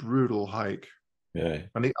that's a brutal hike. Yeah.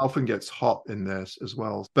 And it often gets hot in there as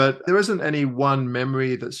well. But there isn't any one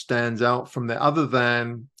memory that stands out from there, other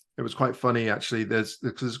than it was quite funny, actually. Because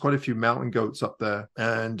there's quite a few mountain goats up there,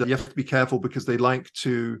 and you have to be careful because they like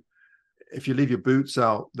to, if you leave your boots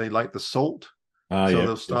out, they like the salt. Oh, So yeah.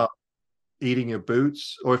 they'll start eating your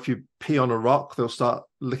boots, or if you pee on a rock, they'll start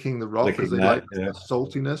licking the rock because they like the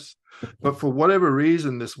saltiness. But for whatever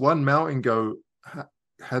reason, this one mountain goat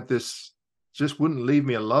had this, just wouldn't leave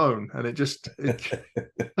me alone, and I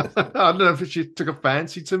don't know if she took a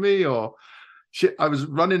fancy to me, or I was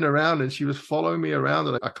running around and she was following me around,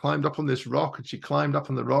 and I climbed up on this rock and she climbed up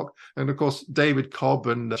on the rock, and of course David Cobb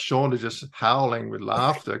and Sean are just howling with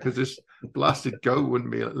laughter because this blasted goat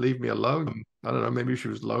wouldn't leave me alone. I don't know, maybe she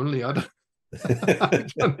was lonely. I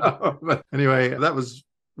don't know. But anyway, that was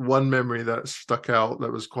one memory that stuck out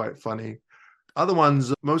that was quite funny. Other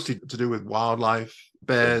ones mostly to do with wildlife,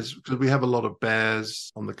 bears, because we have a lot of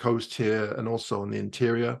bears on the coast here and also in the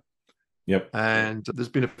interior. Yep. And there's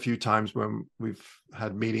been a few times when we've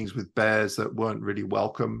had meetings with bears that weren't really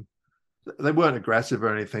welcome. They weren't aggressive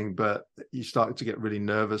or anything, but you start to get really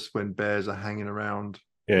nervous when bears are hanging around.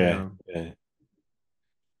 Yeah. Yeah.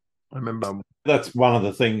 I remember that's one of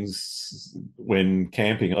the things when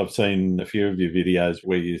camping. I've seen a few of your videos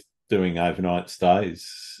where you're doing overnight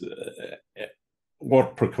stays.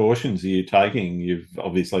 What precautions are you taking? You've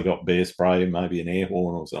obviously got bear spray and maybe an air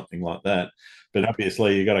horn or something like that. But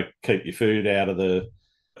obviously you've got to keep your food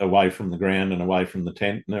away from the ground and away from the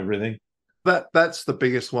tent and everything. That's the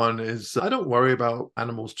biggest one. Is I don't worry about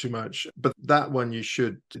animals too much, but that one you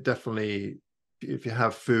should definitely, if you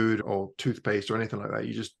have food or toothpaste or anything like that,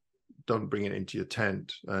 you just don't bring it into your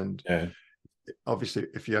tent. And obviously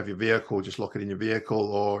if you have your vehicle, just lock it in your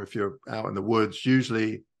vehicle, or if you're out in the woods,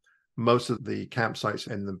 usually most of the campsites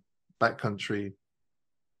in the backcountry,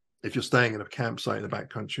 if you're staying in a campsite in the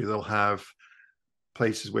backcountry, they'll have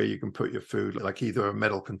places where you can put your food, like either a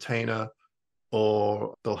metal container,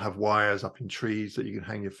 or they'll have wires up in trees that you can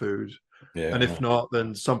hang your food. And if not,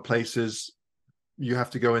 then some places you have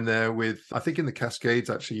to go in there with, I think in the Cascades,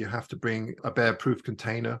 actually, you have to bring a bear-proof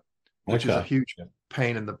container, which is a huge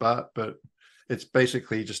pain in the butt, but it's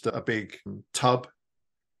basically just a big tub,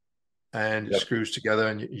 and it screws together,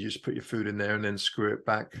 and you just put your food in there and then screw it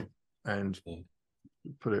back and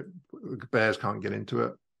put it, bears can't get into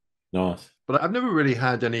it. Nice. But I've never really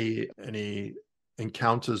had any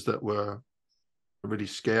encounters that were really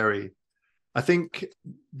scary. I think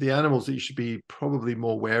the animals that you should be probably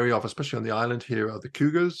more wary of, especially on the island here, are the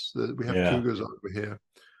cougars. We have cougars over here.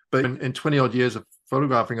 But in 20 odd years of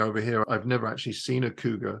photographing over here, I've never actually seen a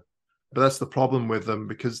cougar. But that's the problem with them,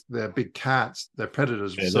 because they're big cats. They're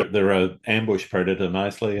predators. Yeah, so they're an ambush predator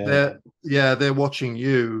mostly. They're watching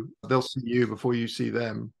you. They'll see you before you see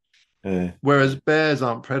them. Whereas bears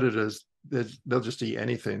aren't predators. They'll just eat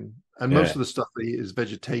anything. And most of the stuff they eat is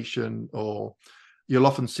vegetation, or you'll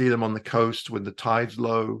often see them on the coast when the tide's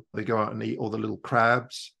low. They go out and eat all the little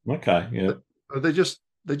crabs. Okay, yeah. But they just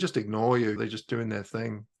ignore you. They're just doing their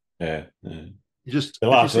thing. Yeah.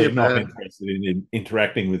 They're not interested in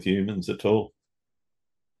interacting with humans at all.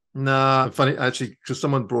 Nah, funny actually, because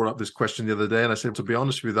someone brought up this question the other day, and I said, to be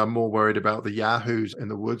honest with you, I'm more worried about the yahoos in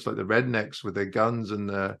the woods, like the rednecks with their guns and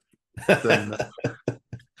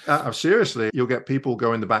seriously, you'll get people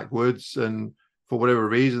go in the backwoods, and for whatever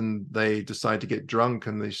reason they decide to get drunk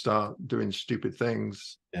and they start doing stupid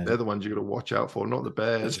things. They're the ones you got to watch out for, not the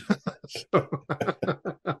bears.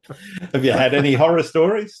 Have you had any horror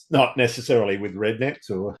stories? Not necessarily with rednecks,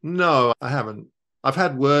 or? No, I haven't. I've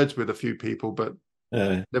had words with a few people, but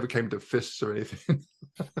never came to fists or anything.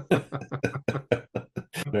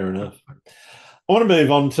 Fair enough. I want to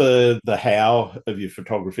move on to the how of your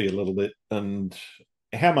photography a little bit, and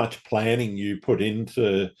how much planning you put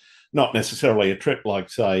into not necessarily a trip like,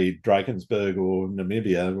 say, Drakensberg or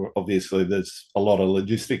Namibia. Obviously, there's a lot of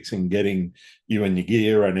logistics in getting you and your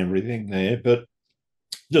gear and everything there, but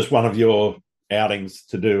just one of your outings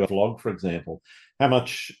to do a vlog, for example, how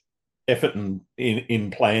much effort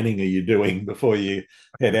in planning are you doing before you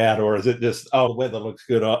head out? Or is it just, oh, the weather looks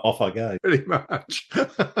good, off I go? Pretty much.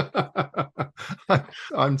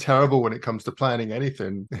 I'm terrible when it comes to planning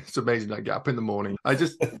anything. It's amazing. I get up in the morning.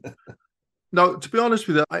 No, to be honest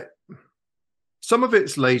with you, some of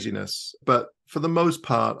it's laziness, but for the most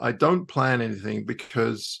part, I don't plan anything,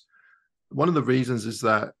 because one of the reasons is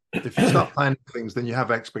that if you start planning things, then you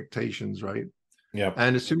have expectations, right? Yeah.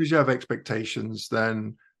 And as soon as you have expectations,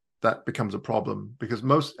 then that becomes a problem, because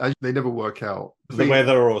they never work out. The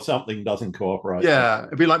weather or something doesn't cooperate. Yeah.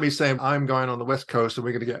 It'd be like me saying, I'm going on the West Coast and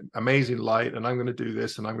we're going to get amazing light and I'm going to do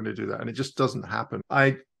this and I'm going to do that. And it just doesn't happen.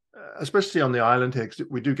 especially on the island here, because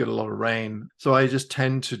we do get a lot of rain. So I just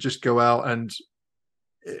tend to just go out, and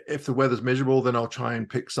if the weather's miserable, then I'll try and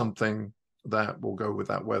pick something that will go with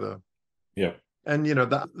that weather. Yeah. And,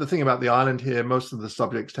 the thing about the island here, most of the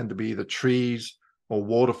subjects tend to be either trees or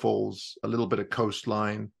waterfalls, a little bit of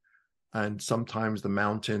coastline, and sometimes the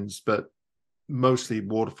mountains, but mostly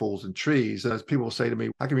waterfalls and trees. And as people say to me,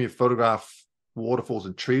 how come you photograph waterfalls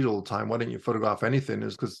and trees all the time? Why don't you photograph anything?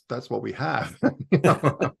 Is because that's what we have.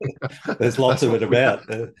 There's lots of it about.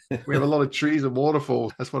 We have a lot of trees and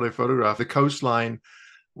waterfalls. That's what I photograph. The coastline,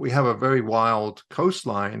 we have a very wild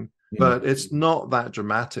coastline, but it's not that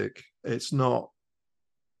dramatic. It's not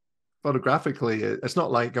photographically, it's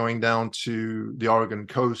not like going down to the Oregon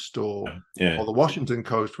coast or the Washington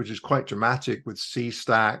coast, which is quite dramatic with sea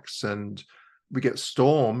stacks, and we get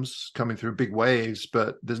storms coming through, big waves,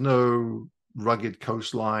 but there's no rugged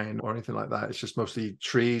coastline or anything like that. It's just mostly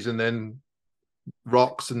trees and then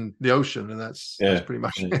rocks and the ocean, and that's pretty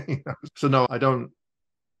much it. So no, I don't.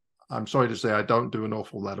 I'm sorry to say I don't do an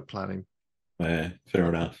awful lot of planning. Yeah, fair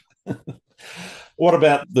enough. What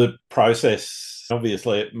about the process?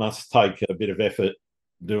 Obviously, it must take a bit of effort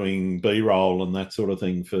doing B-roll and that sort of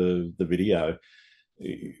thing for the video.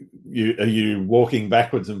 Are you walking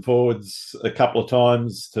backwards and forwards a couple of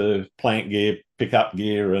times to plant gear, pick up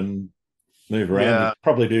gear, and move around? Yeah. You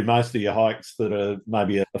probably do most of your hikes that are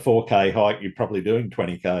maybe a 4K hike. You're probably doing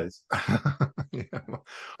 20Ks. Yeah.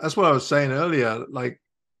 That's what I was saying earlier.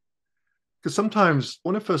 Because sometimes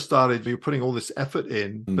when I first started, you were putting all this effort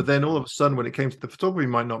in, but then all of a sudden when it came to the photography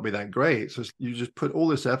might not be that great. So you just put all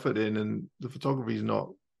this effort in and the photography is not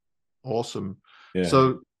awesome. Yeah.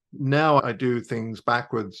 So now I do things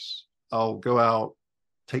backwards. I'll go out,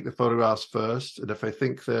 take the photographs first. And if I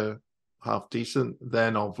think they're half decent,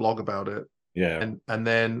 then I'll vlog about it. Yeah. And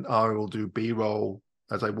then I will do B-roll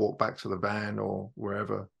as I walk back to the van or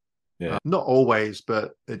wherever. Yeah. Not always,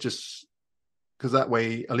 but it just... because that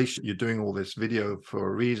way, at least you're doing all this video for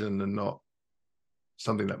a reason and not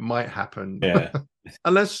something that might happen. Yeah.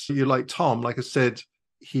 Unless you're like Tom, like I said,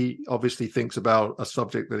 he obviously thinks about a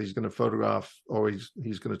subject that he's going to photograph or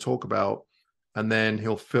he's going to talk about, and then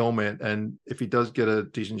he'll film it. And if he does get a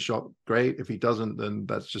decent shot, great. If he doesn't, then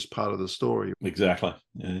that's just part of the story. Exactly.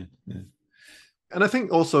 Yeah. And I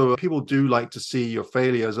think also people do like to see your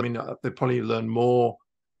failures. I mean, they probably learn more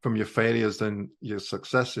from your failures than your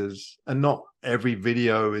successes. And not every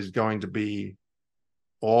video is going to be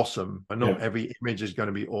awesome. And not every image is going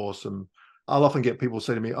to be awesome. I'll often get people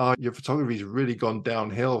say to me, oh, your photography's really gone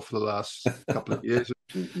downhill for the last couple of years.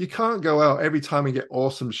 You can't go out every time and get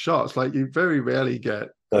awesome shots. Like, you very rarely get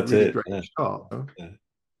a really great shot. Yeah.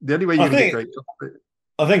 The only way you can get great shots.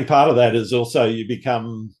 I think part of that is also you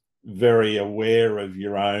become very aware of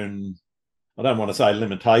your own, I don't want to say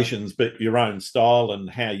limitations, but your own style and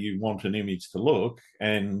how you want an image to look.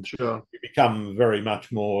 And you become very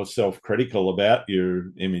much more self-critical about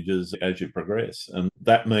your images as you progress. And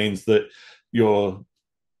that means that you're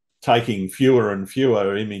taking fewer and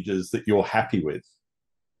fewer images that you're happy with.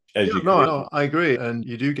 No, I agree. And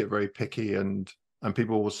you do get very picky, and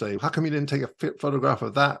people will say, how come you didn't take a photograph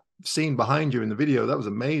of that scene behind you in the video? That was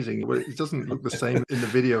amazing. Well, it doesn't look the same in the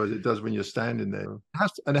video as it does when you're standing there.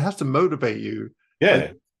 It has to motivate you.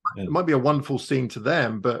 Yeah. It might be a wonderful scene to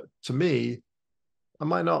them, but to me, I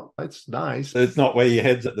might not. It's nice. It's not where your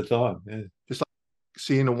head's at the time. Yeah. Just like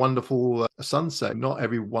seeing a wonderful sunset. Not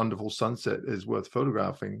every wonderful sunset is worth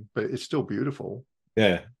photographing, but it's still beautiful.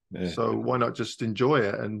 Yeah. So why not just enjoy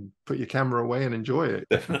it and put your camera away and enjoy it?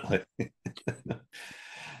 Definitely.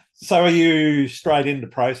 So are you straight into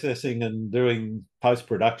processing and doing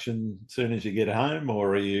post-production as soon as you get home, or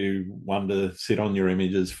are you one to sit on your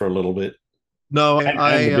images for a little bit? No, and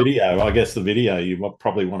the video, I guess the video, you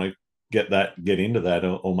probably want to get into that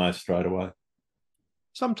almost straight away.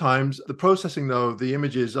 Sometimes the processing, though, the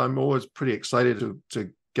images, I'm always pretty excited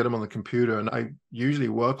to get them on the computer, and I usually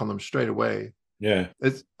work on them straight away. Yeah.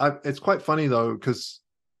 It's quite funny, though, because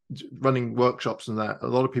running workshops and that, a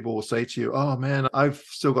lot of people will say to you, oh man, I've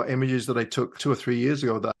still got images that I took 2 or 3 years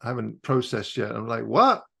ago that I haven't processed yet. I'm like,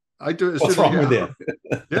 what? I do it as What's soon as wrong I get with home.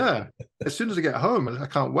 you? Yeah. As soon as I get home, I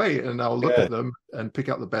can't wait, and I'll look at them and pick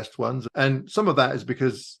out the best ones. And some of that is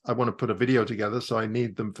because I want to put a video together, so I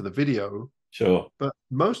need them for the video. Sure. But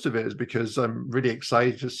most of it is because I'm really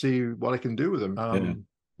excited to see what I can do with them.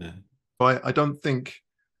 I don't think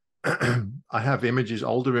I have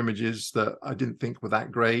older images that I didn't think were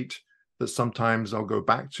that great, that sometimes I'll go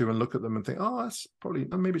back to and look at them and think, oh, that's probably,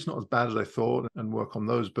 maybe it's not as bad as I thought, and work on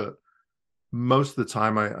those. But most of the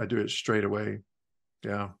time I do it straight away.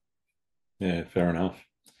 Yeah. Yeah, fair enough.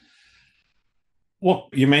 Well,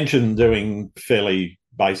 you mentioned doing fairly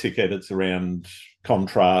basic edits around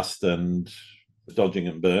contrast and dodging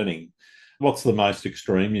and burning. What's the most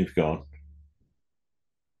extreme you've gone?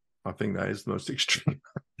 I think that is the most extreme.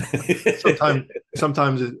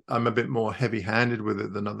 Sometimes I'm a bit more heavy-handed with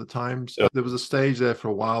it than other times. Yeah. There was a stage there for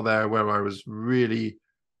a while there where I was really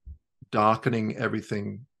darkening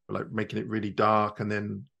everything, like making it really dark and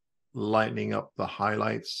then lightening up the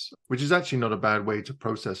highlights, which is actually not a bad way to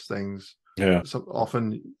process things. Yeah. So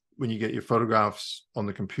often when you get your photographs on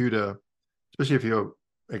the computer, especially if you're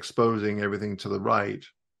exposing everything to the right,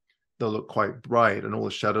 they'll look quite bright and all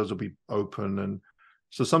the shadows will be open. And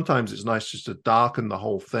so sometimes it's nice just to darken the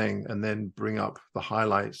whole thing and then bring up the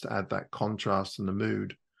highlights to add that contrast and the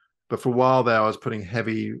mood. But for a while there, I was putting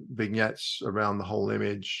heavy vignettes around the whole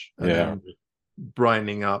image and then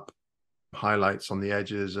brightening up highlights on the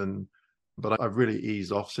edges. But I've really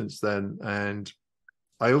eased off since then. And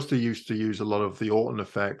I also used to use a lot of the Orton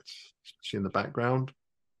effect, especially in the background.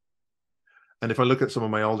 And if I look at some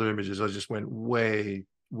of my older images, I just went way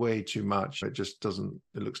too much. It just doesn't,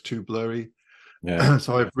 it looks too blurry. Yeah.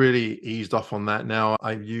 So I've really eased off on that now.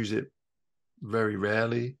 I use it very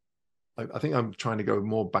rarely. I think I'm trying to go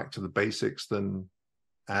more back to the basics than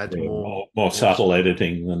add more subtle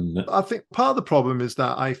editing than. I think part of the problem is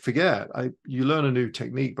that I forget. You learn a new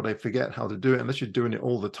technique, but I forget how to do it unless you're doing it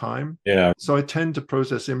all the time. Yeah. So I tend to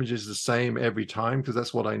process images the same every time because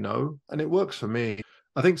that's what I know, and it works for me.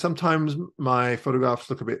 I think sometimes my photographs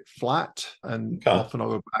look a bit flat, and often I'll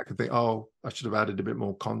go back and think, oh, I should have added a bit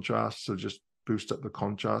more contrast, so just boost up the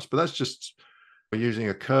contrast. But that's just using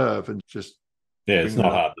a curve and just it's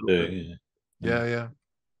not hard to do. Yeah.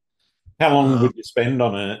 How long would you spend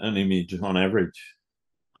on an image on average?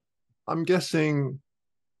 I'm guessing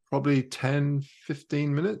probably 10,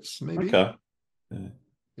 15 minutes, maybe. Okay.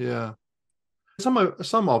 Yeah. Some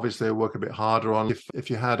obviously I work a bit harder on. If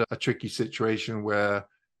you had a tricky situation where,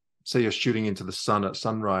 say, you're shooting into the sun at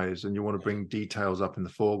sunrise and you want to bring details up in the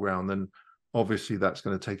foreground, then obviously that's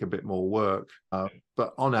going to take a bit more work.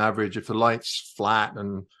 But on average, if the light's flat,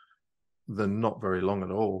 and then not very long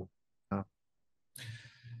at all.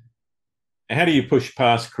 How do you push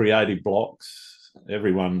past creative blocks?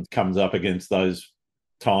 Everyone comes up against those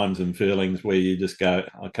times and feelings where you just go,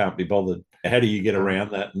 I can't be bothered. How do you get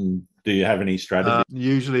around that? And do you have any strategy?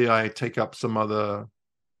 Usually I take up I'll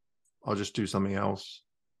just do something else.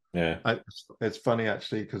 Yeah. It's funny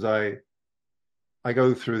actually, because I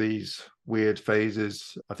go through these weird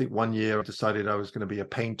phases. I think one year I decided I was going to be a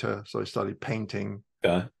painter. So I started painting.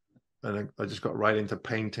 Okay. And I just got right into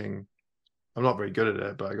painting. I'm not very good at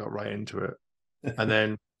it, but I got right into it. And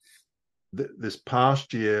then this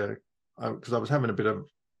past year, because I was having a bit of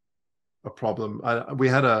a problem, we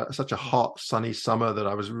had such a hot, sunny summer that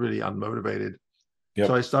I was really unmotivated. Yep.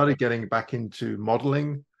 So I started getting back into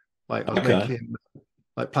modeling. Like I was making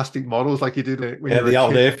like plastic models like you did when you were the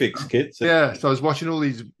old Airfix kits. Yeah, so I was watching all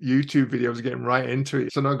these YouTube videos, getting right into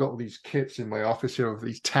it. So now I've got all these kits in my office here of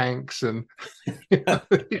these tanks and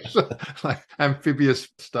like amphibious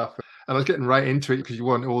stuff. And I was getting right into it because you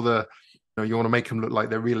want all the, you want to make them look like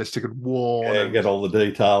they're realistic and worn. Yeah, get all the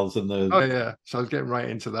details and the. Oh yeah, so I was getting right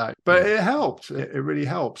into that. But it helped. It really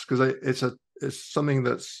helps because it's something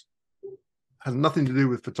has nothing to do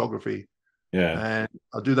with photography. Yeah, and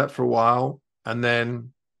I'll do that for a while. And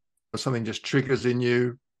then something just triggers in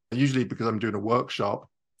you, usually because I'm doing a workshop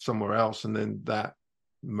somewhere else, and then that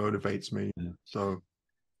motivates me. Yeah. So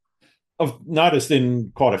I've noticed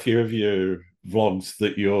in quite a few of your vlogs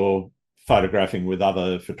that you're photographing with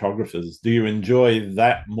other photographers. Do you enjoy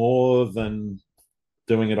that more than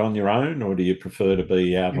doing it on your own, or do you prefer to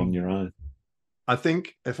be out on your own? I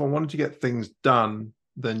think if I wanted to get things done,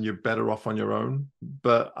 then you're better off on your own.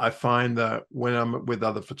 But I find that when I'm with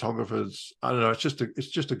other photographers, I don't know, it's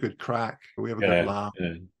just a good crack. We have a good laugh.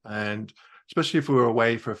 Yeah. And especially if we're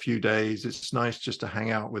away for a few days, it's nice just to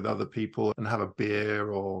hang out with other people and have a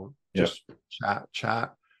beer or just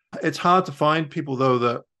chat. It's hard to find people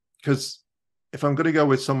though because if I'm going to go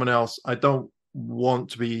with someone else, I don't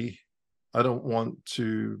want to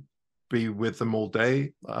be with them all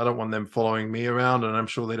day. I don't want them following me around, and I'm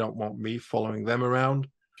sure they don't want me following them around.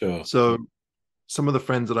 Sure. So some of the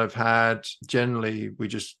friends that I've had, generally we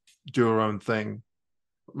just do our own thing.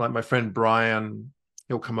 Like my friend Brian,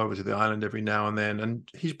 he'll come over to the island every now and then, and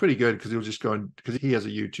he's pretty good because he'll just go because he has a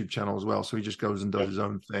YouTube channel as well, so he just goes and does his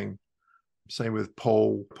own thing. Same with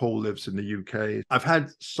Paul. Paul lives in the UK. I've had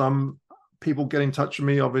some people get in touch with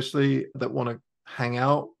me, obviously, that want to hang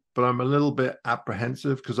out, but I'm a little bit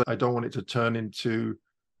apprehensive because I don't want it to turn into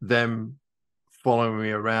them following me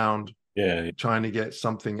around, trying to get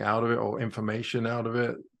something out of it or information out of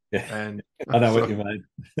it. Yeah, and I know what you mean.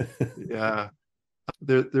 Yeah.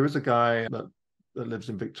 There is a guy that lives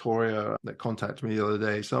in Victoria that contacted me the other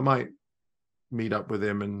day, so I might meet up with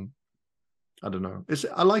him, and I don't know.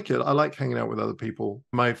 I like it. I like hanging out with other people.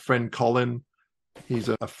 My friend Colin, he's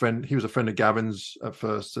a friend. He was a friend of Gavin's at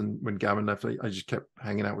first, and when Gavin left, I just kept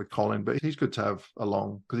hanging out with Colin. But he's good to have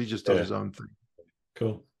along because he just does his own thing.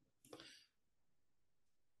 Cool.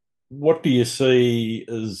 What do you see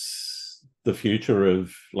as the future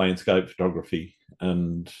of landscape photography?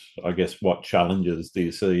 And I guess what challenges do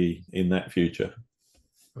you see in that future?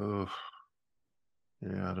 Oh,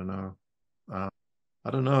 yeah, I don't know. I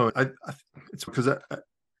don't know. It's because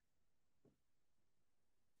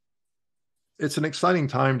it's an exciting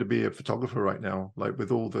time to be a photographer right now. Like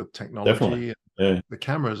with all the technology, the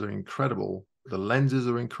cameras are incredible. The lenses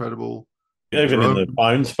are incredible. Even in the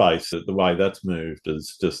phone space, the way that's moved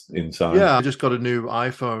is just insane. Yeah, I just got a new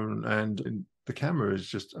iPhone, and the camera is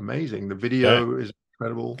just amazing. The video is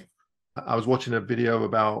incredible. I was watching a video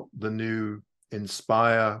about the new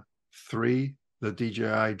Inspire 3, the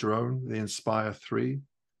DJI drone, the Inspire 3.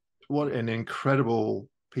 What an incredible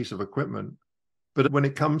piece of equipment. But when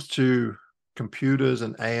it comes to computers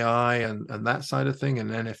and AI and that side of thing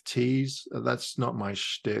and NFTs, that's not my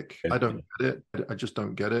shtick. I don't get it. I just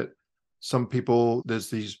don't get it. Some people,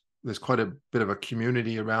 there's quite a bit of a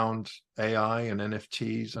community around AI and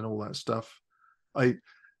NFTs and all that stuff. The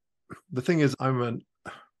thing is, I'm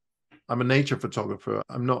a nature photographer.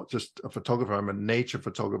 I'm not just a photographer. I'm a nature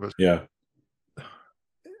photographer. Yeah.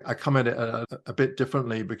 I come at it a bit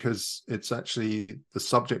differently because it's actually the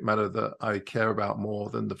subject matter that I care about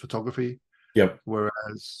more than the photography. Yep.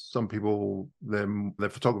 Whereas some people, they're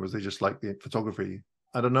photographers. They just like the photography.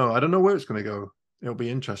 I don't know. I don't know where it's going to go. It'll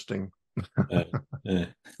be interesting.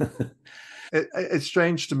 It's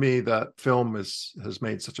strange to me that film has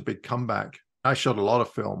made such a big comeback. I shot a lot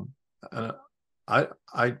of film, and I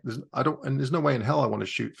don't, and there's no way in hell I want to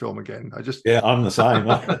shoot film again. I'm the same.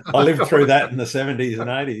 I lived through that in the 70s and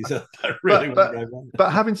 80s. I don't really want to go back.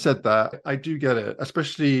 But having said that, I do get it,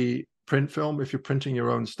 especially print film. If you're printing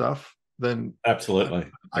your own stuff, then absolutely,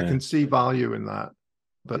 I can see value in that.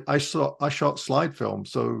 But I shot slide film,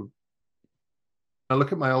 so I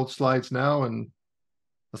look at my old slides now, and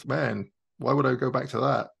man, why would I go back to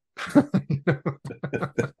that?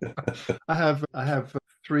 I have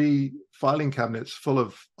 3 filing cabinets full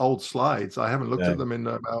of old slides. I haven't looked at them in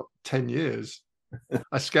about 10 years.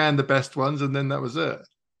 I scanned the best ones, and then that was it.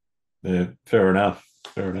 Yeah, fair enough.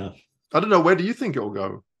 I don't know. Where do you think it will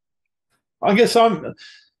go? I guess I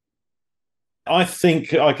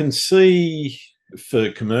think I can see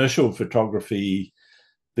for commercial photography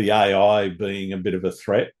the AI being a bit of a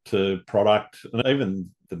threat to product and even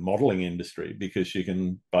the modeling industry, because you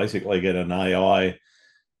can basically get an AI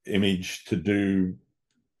image to do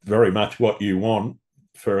very much what you want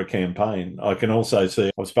for a campaign. I can also see,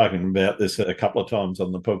 I've spoken about this a couple of times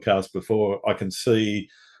on the podcast before, I can see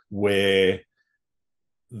where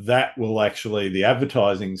that will actually, the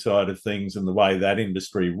advertising side of things and the way that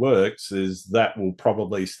industry works is that will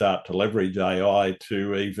probably start to leverage AI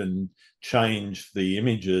to even change the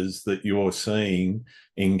images that you're seeing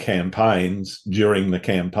in campaigns during the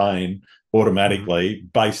campaign automatically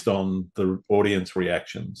based on the audience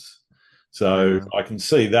reactions. So I can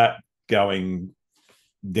see that going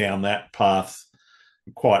down that path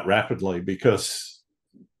quite rapidly, because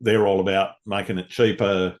they're all about making it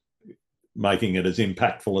cheaper, making it as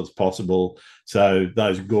impactful as possible. So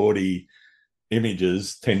those gaudy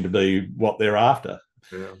images tend to be what they're after.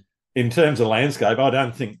 Yeah. In terms of landscape, I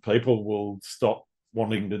don't think people will stop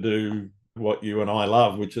wanting to do what you and I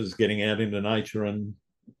love, which is getting out into nature and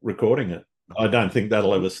recording it. I don't think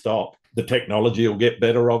that'll ever stop. The technology will get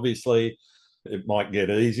better, obviously. It might get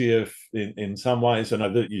easier in some ways. I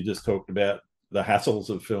know that you just talked about the hassles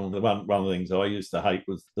of film. One of the things I used to hate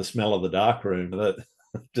was the smell of the darkroom. That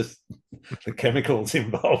just the chemicals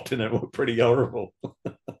involved in it were pretty horrible.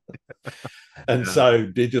 And so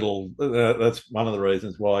digital, that's one of the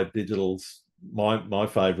reasons why digital's my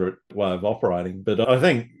favourite way of operating. But I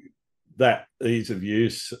think that ease of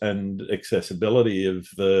use and accessibility of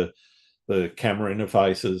the camera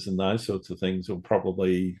interfaces and those sorts of things will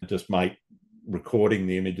probably just make recording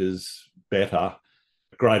the images better.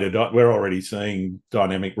 We're already seeing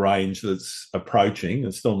dynamic range that's approaching.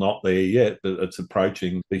 It's still not there yet, but it's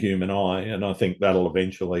approaching the human eye, and I think that'll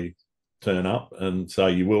eventually turn up, and so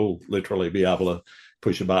you will literally be able to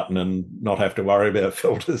push a button and not have to worry about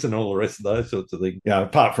filters and all the rest of those sorts of things.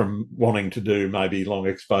 Apart from wanting to do maybe long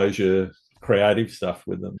exposure creative stuff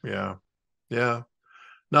with them. Yeah.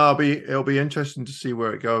 No, it'll be interesting to see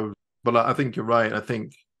where it goes. But I think you're right. I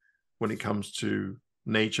think when it comes to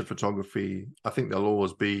nature photography, I think there'll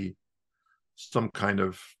always be some kind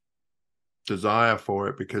of desire for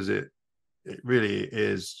it, because it really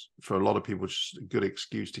is, for a lot of people, just a good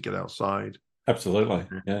excuse to get outside. Absolutely.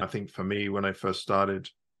 Yeah. I think for me, when I first started,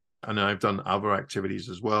 and I've done other activities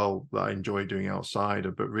as well that I enjoy doing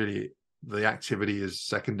outside, but really the activity is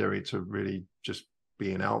secondary to really just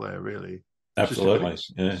being out there, really. Absolutely.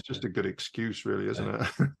 It's just a good excuse, really, isn't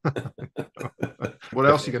it? What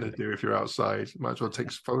else are you going to do if you're outside? Might as well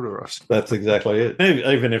take some photos. That's exactly it.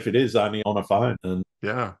 Even if it is only on a phone. And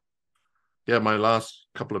yeah. My last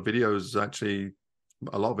couple of videos, actually,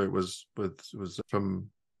 a lot of it was from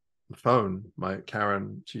the phone. My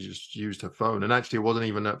Karen, she just used her phone, and actually, it wasn't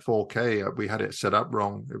even at 4K. We had it set up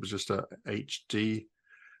wrong. It was just a HD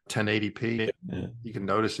 1080p. yeah. You can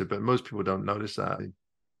notice it, but most people don't notice that.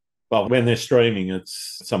 Well, when they're streaming,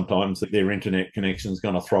 it's sometimes their internet connection is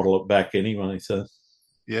going to throttle it back anyway. So,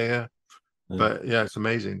 yeah. But yeah, it's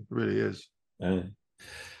amazing. It really is.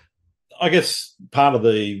 I guess part of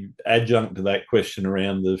the adjunct to that question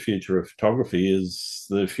around the future of photography is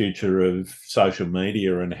the future of social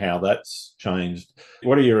media and how that's changed.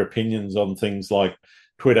 What are your opinions on things like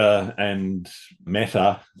Twitter and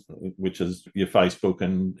Meta, which is your Facebook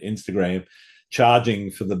and Instagram,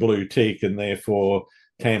 charging for the blue tick and therefore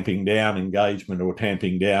tamping down engagement or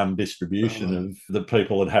tamping down distribution of the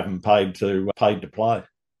people that haven't paid to play?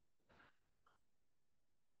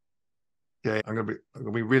 Okay, I'm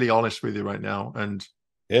gonna be really honest with you right now, and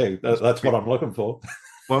yeah, that's what I'm looking for.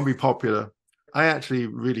 Won't be popular. I actually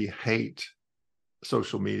really hate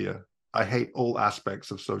social media. I hate all aspects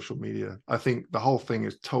of social media. I think the whole thing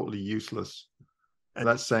is totally useless. And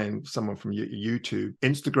that's saying someone from YouTube,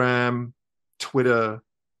 Instagram, Twitter.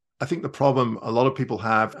 I think the problem a lot of people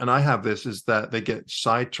have, and I have this, is that they get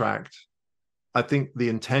sidetracked. I think the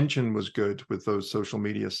intention was good with those social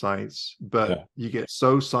media sites, but you get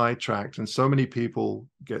so sidetracked, and so many people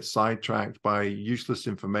get sidetracked by useless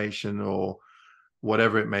information or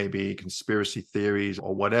whatever it may be, conspiracy theories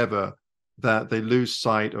or whatever, that they lose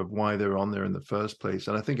sight of why they're on there in the first place.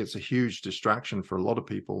 And I think it's a huge distraction for a lot of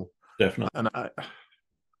people. Definitely. And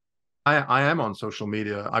I am on social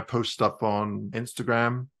media. I post stuff on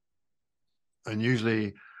Instagram, and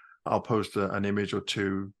usually I'll post an image or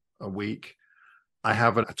two a week. I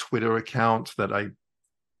have a Twitter account that I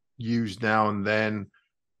use now and then,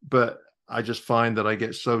 but I just find that I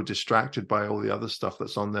get so distracted by all the other stuff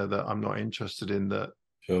that's on there that I'm not interested in, that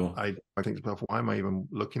I think to myself, why am I even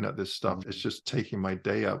looking at this stuff? It's just taking my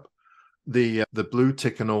day up. The blue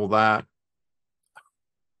tick and all that,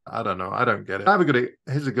 I don't know. I don't get it.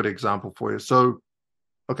 Here's a good example for you. So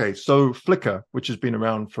Flickr, which has been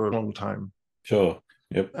around for a long time. Sure.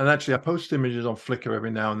 Yep. And actually, I post images on Flickr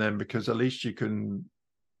every now and then, because at least you can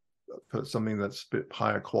put something that's a bit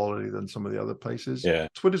higher quality than some of the other places. Yeah.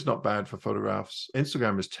 Twitter's not bad for photographs.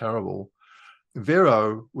 Instagram is terrible.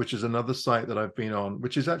 Vero, which is another site that I've been on,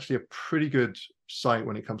 which is actually a pretty good site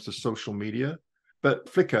when it comes to social media. But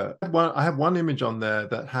Flickr, I have one image on there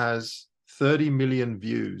that has 30 million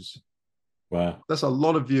views. Wow. That's a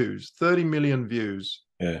lot of views, 30 million views.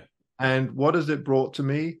 Yeah. And what has it brought to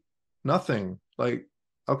me? Nothing. Like,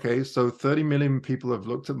 okay, so 30 million people have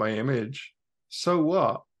looked at my image. So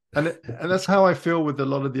what? And that's how I feel with a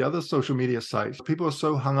lot of the other social media sites. People are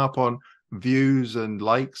so hung up on views and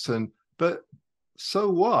likes, but so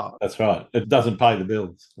what? That's right. It doesn't pay the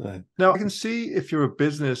bills. No. Now, I can see if you're a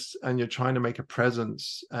business and you're trying to make a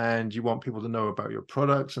presence and you want people to know about your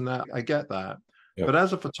products and that, I get that. Yep. But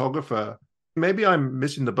as a photographer, maybe I'm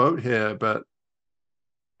missing the boat here, but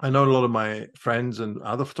I know a lot of my friends and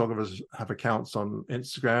other photographers have accounts on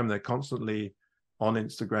Instagram. They're constantly on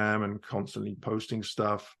Instagram and constantly posting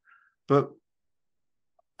stuff. But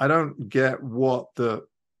I don't get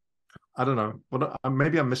I don't know.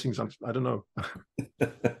 Maybe I'm missing something. I don't know.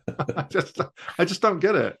 I just don't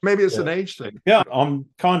get it. Maybe it's an age thing. Yeah, I'm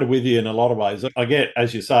kind of with you in a lot of ways. I get,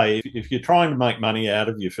 as you say, if you're trying to make money out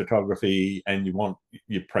of your photography and you want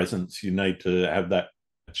your presence, you need to have that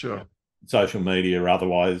social media.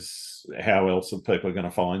 Otherwise, how else are people going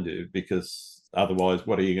to find you? Because otherwise,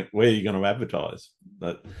 where are you going to advertise?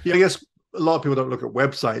 I guess a lot of people don't look at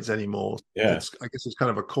websites anymore. Yeah. I guess it's kind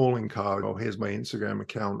of a calling card. Oh, here's my Instagram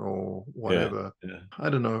account or whatever. Yeah. I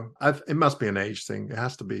don't know. It must be an age thing. It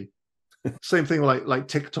has to be. Same thing like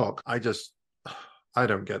TikTok. I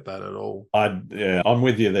don't get that at all. I'm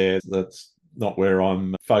with you there. That's not where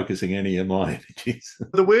I'm focusing any of my energies.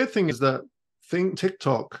 The weird thing is that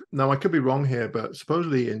TikTok, now I could be wrong here, but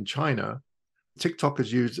supposedly in China, TikTok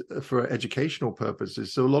is used for educational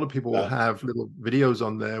purposes. So a lot of people will have little videos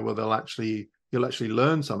on there where you'll actually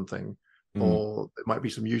learn something, or there might be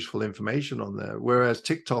some useful information on there. Whereas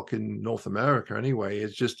TikTok in North America anyway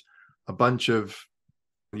is just a bunch of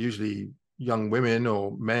usually young women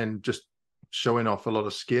or men just showing off a lot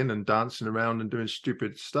of skin and dancing around and doing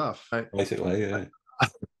stupid stuff. Basically, yeah.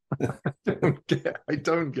 I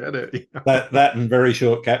don't get it. You know? That and very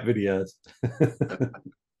short cat videos.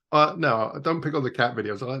 No, don't pick on the cat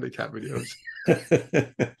videos. I like the cat videos.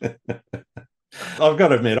 I've got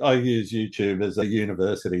to admit, I use YouTube as a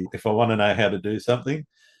university. If I want to know how to do something,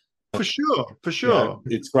 for sure,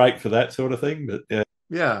 it's great for that sort of thing. But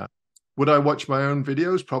yeah. Would I watch my own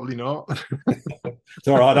videos? Probably not. It's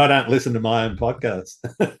all right. I don't listen to my own podcast.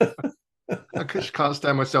 I just can't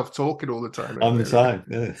stand myself talking all the time. I'm the same.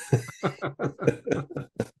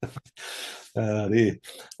 Yeah. Dear.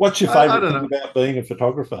 What's your favourite thing about being a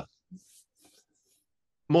photographer?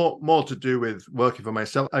 More to do with working for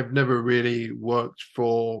myself. I've never really worked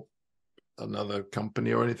for another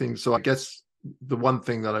company or anything. So I guess the one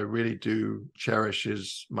thing that I really do cherish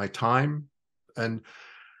is my time. And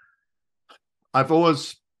I'm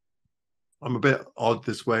a bit odd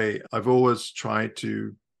this way. I've always tried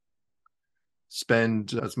to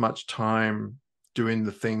spend as much time doing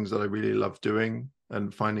the things that I really love doing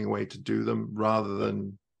and finding a way to do them rather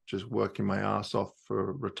than just working my ass off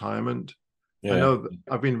for retirement. Yeah. I know that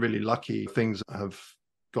I've been really lucky. Things have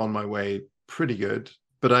gone my way pretty good.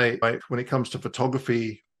 But when it comes to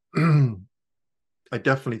photography, I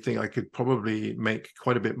definitely think I could probably make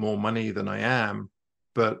quite a bit more money than I am.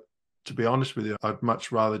 But to be honest with you, I'd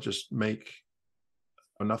much rather just make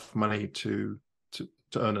enough money to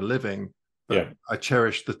earn a living. But I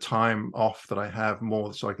cherish the time off that I have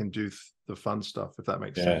more so I can do the fun stuff, if that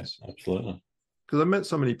makes sense. Yeah, absolutely. Because I met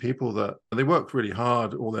so many people that they work really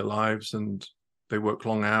hard all their lives and they work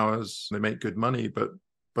long hours, they make good money, but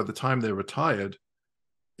by the time they're retired,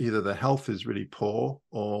 either their health is really poor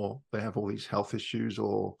or they have all these health issues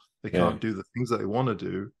or they can't do the things that they want to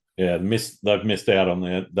do. Yeah, they've missed out on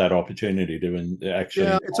that opportunity to actually.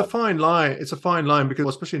 Yeah, it's a fine line. It's a fine line because,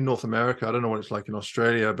 especially in North America, I don't know what it's like in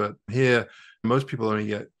Australia, but here, most people only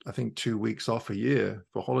get, I think, 2 weeks off a year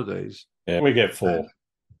for holidays. Yeah, we get 4.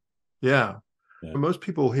 Yeah. Most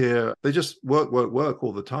people here, they just work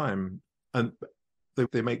all the time. And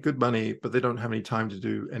they make good money, but they don't have any time to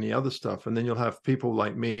do any other stuff. And then you'll have people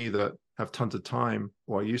like me that have tons of time,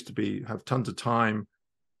 or I used to have tons of time,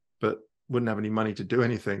 but wouldn't have any money to do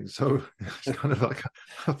anything. So it's kind of like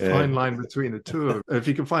a fine line between the two of them. If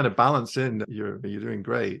you can find a balance in, you're doing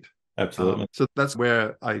great. Absolutely. So that's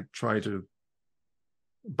where I try to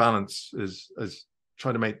balance is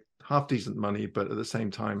try to make half decent money, but at the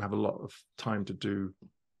same time have a lot of time to do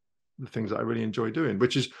the things that I really enjoy doing,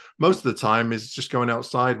 which is most of the time is just going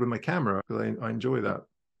outside with my camera because I enjoy that.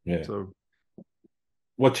 Yeah. So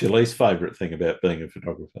what's your least favorite thing about being a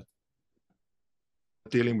photographer?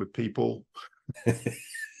 Dealing with people.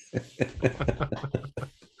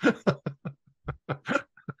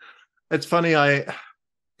 It's funny,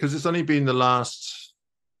 because it's only been the last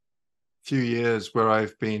few years where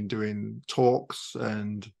I've been doing talks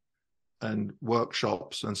and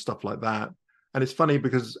workshops and stuff like that. And it's funny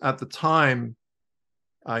because at the time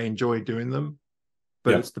I enjoy doing them,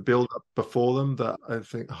 but it's the build up before them that I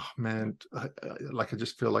think, oh man, I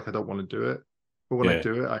just feel like I don't want to do it. But when I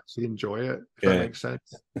do it, I actually enjoy it, if that makes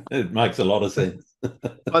sense. It makes a lot of sense.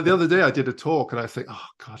 Like the other day I did a talk and I think, oh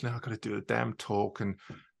God, now I've got to do a damn talk.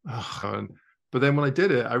 But then when I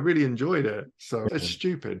did it, I really enjoyed it. So it's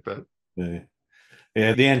stupid, but. Yeah,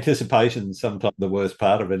 the anticipation is sometimes the worst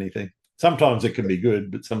part of anything. Sometimes it can be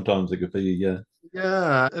good, but sometimes it could be,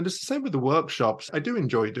 Yeah, and it's the same with the workshops. I do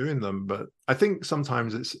enjoy doing them, but I think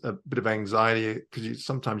sometimes it's a bit of anxiety because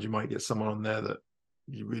sometimes you might get someone on there that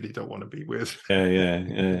you really don't want to be with.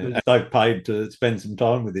 Yeah. They've paid to spend some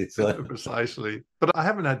time with you. So. Precisely. But I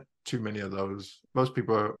haven't had too many of those. Most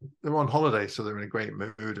people they're on holiday, so they're in a great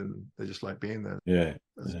mood and they just like being there. Yeah.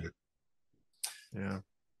 Yeah.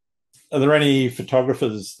 Are there any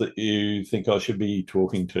photographers that you think I should be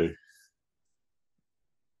talking to?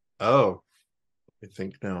 Oh, I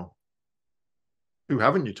think now. Who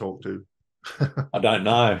haven't you talked to? I don't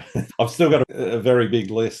know. I've still got a very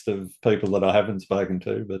big list of people that I haven't spoken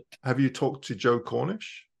to. But have you talked to Joe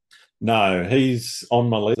Cornish? No, he's on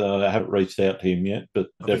my list. I haven't reached out to him yet, but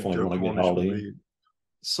definitely want to get hold of him.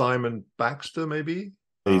 Simon Baxter, maybe?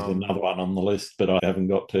 He's another one on the list, but I haven't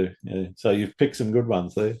got to. Yeah. So you've picked some good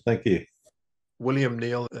ones there. Thank you. William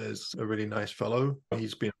Neal is a really nice fellow.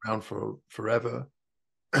 He's been around for forever.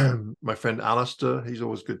 My friend Alistair, he's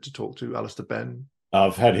always good to talk to. Alistair Ben.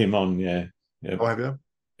 I've had him on, yeah. Yep. Oh, have you?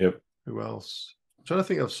 Yep. Who else? trying to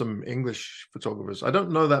think of some English photographers. I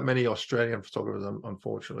don't know that many Australian photographers,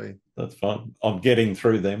 unfortunately. That's fine. I'm getting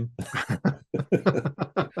through them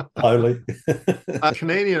slowly.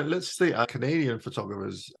 Canadian, let's see, Canadian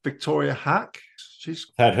photographers. Victoria Hack. She's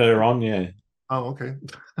had her on, yeah. Oh, okay.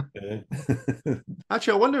 Yeah.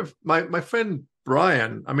 Actually, I wonder if my friend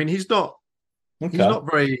Brian, I mean, he's not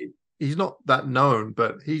that known,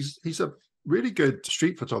 but he's a really good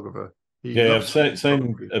street photographer. Yeah, I've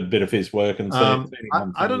seen a bit of his work and seen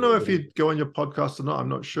him I don't know if he'd go on your podcast or not. I'm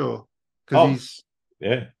not sure because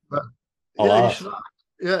yeah, but yeah,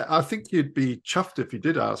 yeah, I think you'd be chuffed if you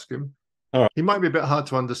did ask him. All right. He might be a bit hard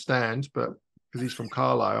to understand, but because he's from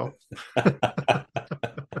Carlisle.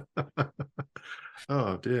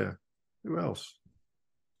 Oh dear, who else?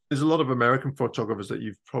 There's a lot of American photographers that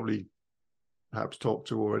you've probably perhaps talked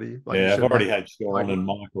to already. Like yeah, I've already had Sean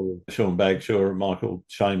Bagshaw and Michael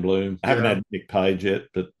Shane Bloom. I haven't had Nick Page yet,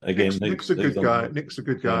 but again, Nick's a good guy. Nick's a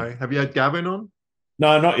good guy. Have you had Gavin on?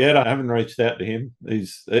 No, not yet. I haven't reached out to him.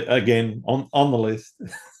 He's again on the list.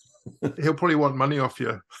 He'll probably want money off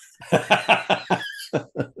you.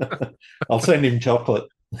 I'll send him chocolate.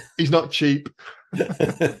 He's not cheap.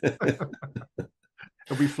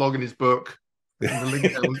 He'll be flogging his book.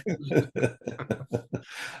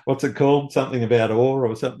 What's it called? Something about ore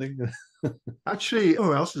or something? Actually,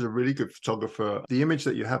 who else is a really good photographer? The image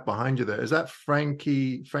that you have behind you there, is that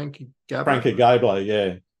Frankie Gabler? Frankie Gabler,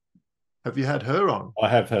 yeah. Have you had her on? I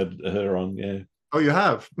have had her on, yeah. Oh, you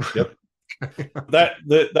have? Yep.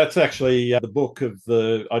 That's actually the book of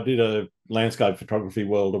I did a Landscape Photography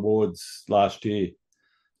World Awards last year,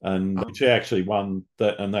 and she actually won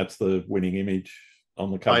that, and that's the winning image on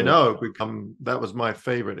the cover. I know, that was my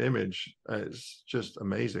favorite image. It's just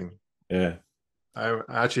amazing. Yeah.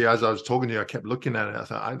 Actually, as I was talking to you, I kept looking at it. I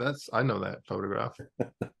thought, I know that photograph.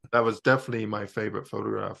 That was definitely my favorite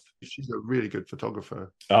photograph. She's a really good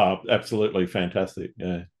photographer. Oh, absolutely fantastic.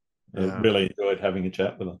 Yeah. I really enjoyed having a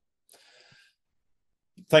chat with her.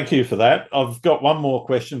 Thank you for that. I've got one more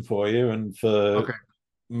question for you, and for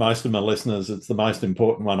most of my listeners, it's the most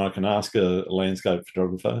important one I can ask a landscape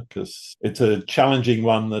photographer, because it's a challenging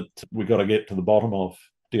one that we've got to get to the bottom of.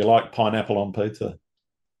 Do you like pineapple on pizza?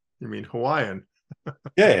 You mean Hawaiian?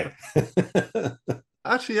 Yeah.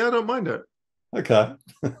 Actually, I don't mind it. Okay.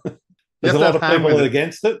 There's a lot of people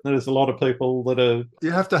against it. There's a lot of people that are...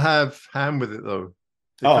 You have to have ham with it, though.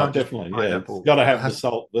 Definitely, yeah. It's got to have the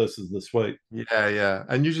salt versus the sweet. Yeah.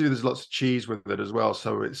 And usually there's lots of cheese with it as well,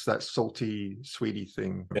 so it's that salty, sweety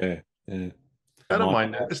thing. Yeah. I don't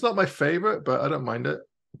mind it. It's not my favorite, but I don't mind it.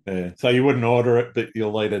 Yeah. So you wouldn't order it, but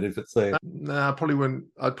you'll eat it if it's there? Nah, I probably wouldn't.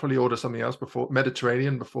 I'd probably order something else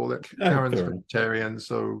Mediterranean before that. Karen's vegetarian,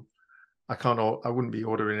 so I wouldn't be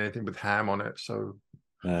ordering anything with ham on it, so...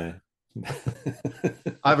 No.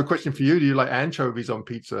 I have a question for you. Do you like anchovies on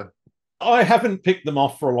pizza? I haven't picked them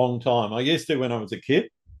off for a long time. I used to when I was a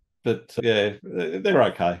kid, but yeah, they're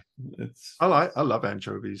okay. I love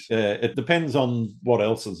anchovies. Yeah, it depends on what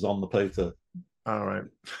else is on the pizza. All right.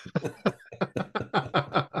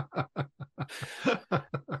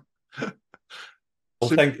 Well,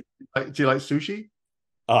 thank you. Do you like sushi?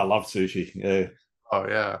 Oh, I love sushi. Yeah. Oh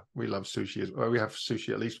yeah, we love sushi as well. We have sushi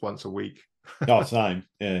at least once a week. Oh, same.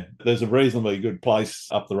 Yeah. There's a reasonably good place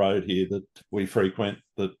up the road here that we frequent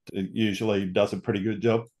that usually does a pretty good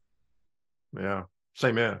job. Yeah.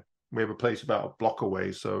 Same here. We have a place about a block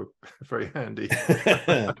away, so very handy.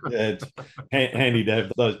 Yeah, it's handy to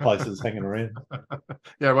have those places hanging around.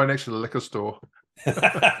 Yeah, right next to the liquor store.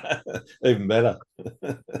 Even better.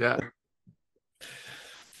 Yeah.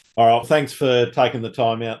 All right. Thanks for taking the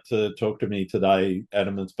time out to talk to me today,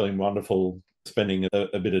 Adam. It's been wonderful spending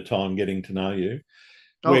a bit of time getting to know you.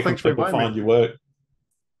 Where can people find your work?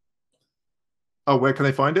 Oh, where can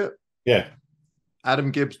they find it? Yeah.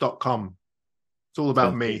 AdamGibbs.com. It's all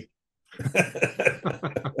about me.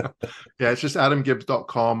 Yeah, it's just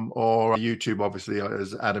AdamGibbs.com, or YouTube, obviously,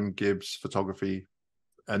 is Adam Gibbs Photography.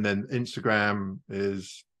 And then Instagram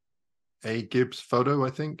is A Gibbs Photo,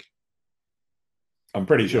 I think. I'm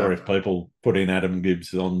pretty sure if people put in Adam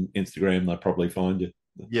Gibbs on Instagram, they'll probably find you.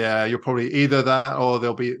 Yeah, you'll probably either that, or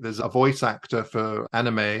there's a voice actor for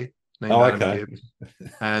anime named Adam Gibbs,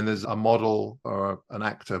 and there's a model or an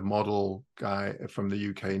actor model guy from the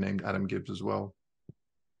UK named Adam Gibbs as well.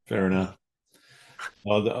 Fair enough.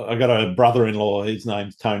 I got a brother-in-law. His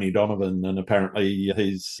name's Tony Donovan, and apparently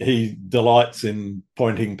he delights in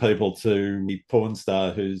pointing people to a porn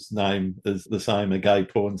star whose name is the same, a gay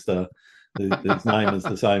porn star. His name is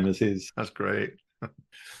the same as his. That's great.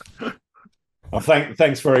 Well,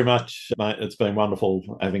 thanks very much, mate. It's been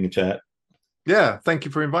wonderful having a chat. Yeah, thank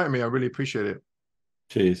you for inviting me. I really appreciate it.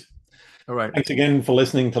 Cheers. All right. Thanks again for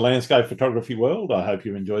listening to Landscape Photography World. I hope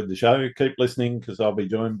you enjoyed the show. Keep listening because I'll be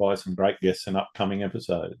joined by some great guests in upcoming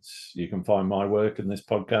episodes. You can find my work in this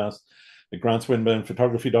podcast at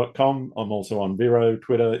grantswinburnphotography.com. I'm also on Vero,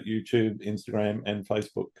 Twitter, YouTube, Instagram, and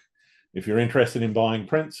Facebook. If you're interested in buying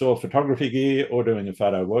prints or photography gear or doing a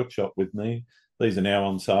photo workshop with me, these are now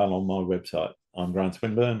on sale on my website. I'm Grant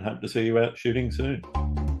Swinburne. Hope to see you out shooting soon.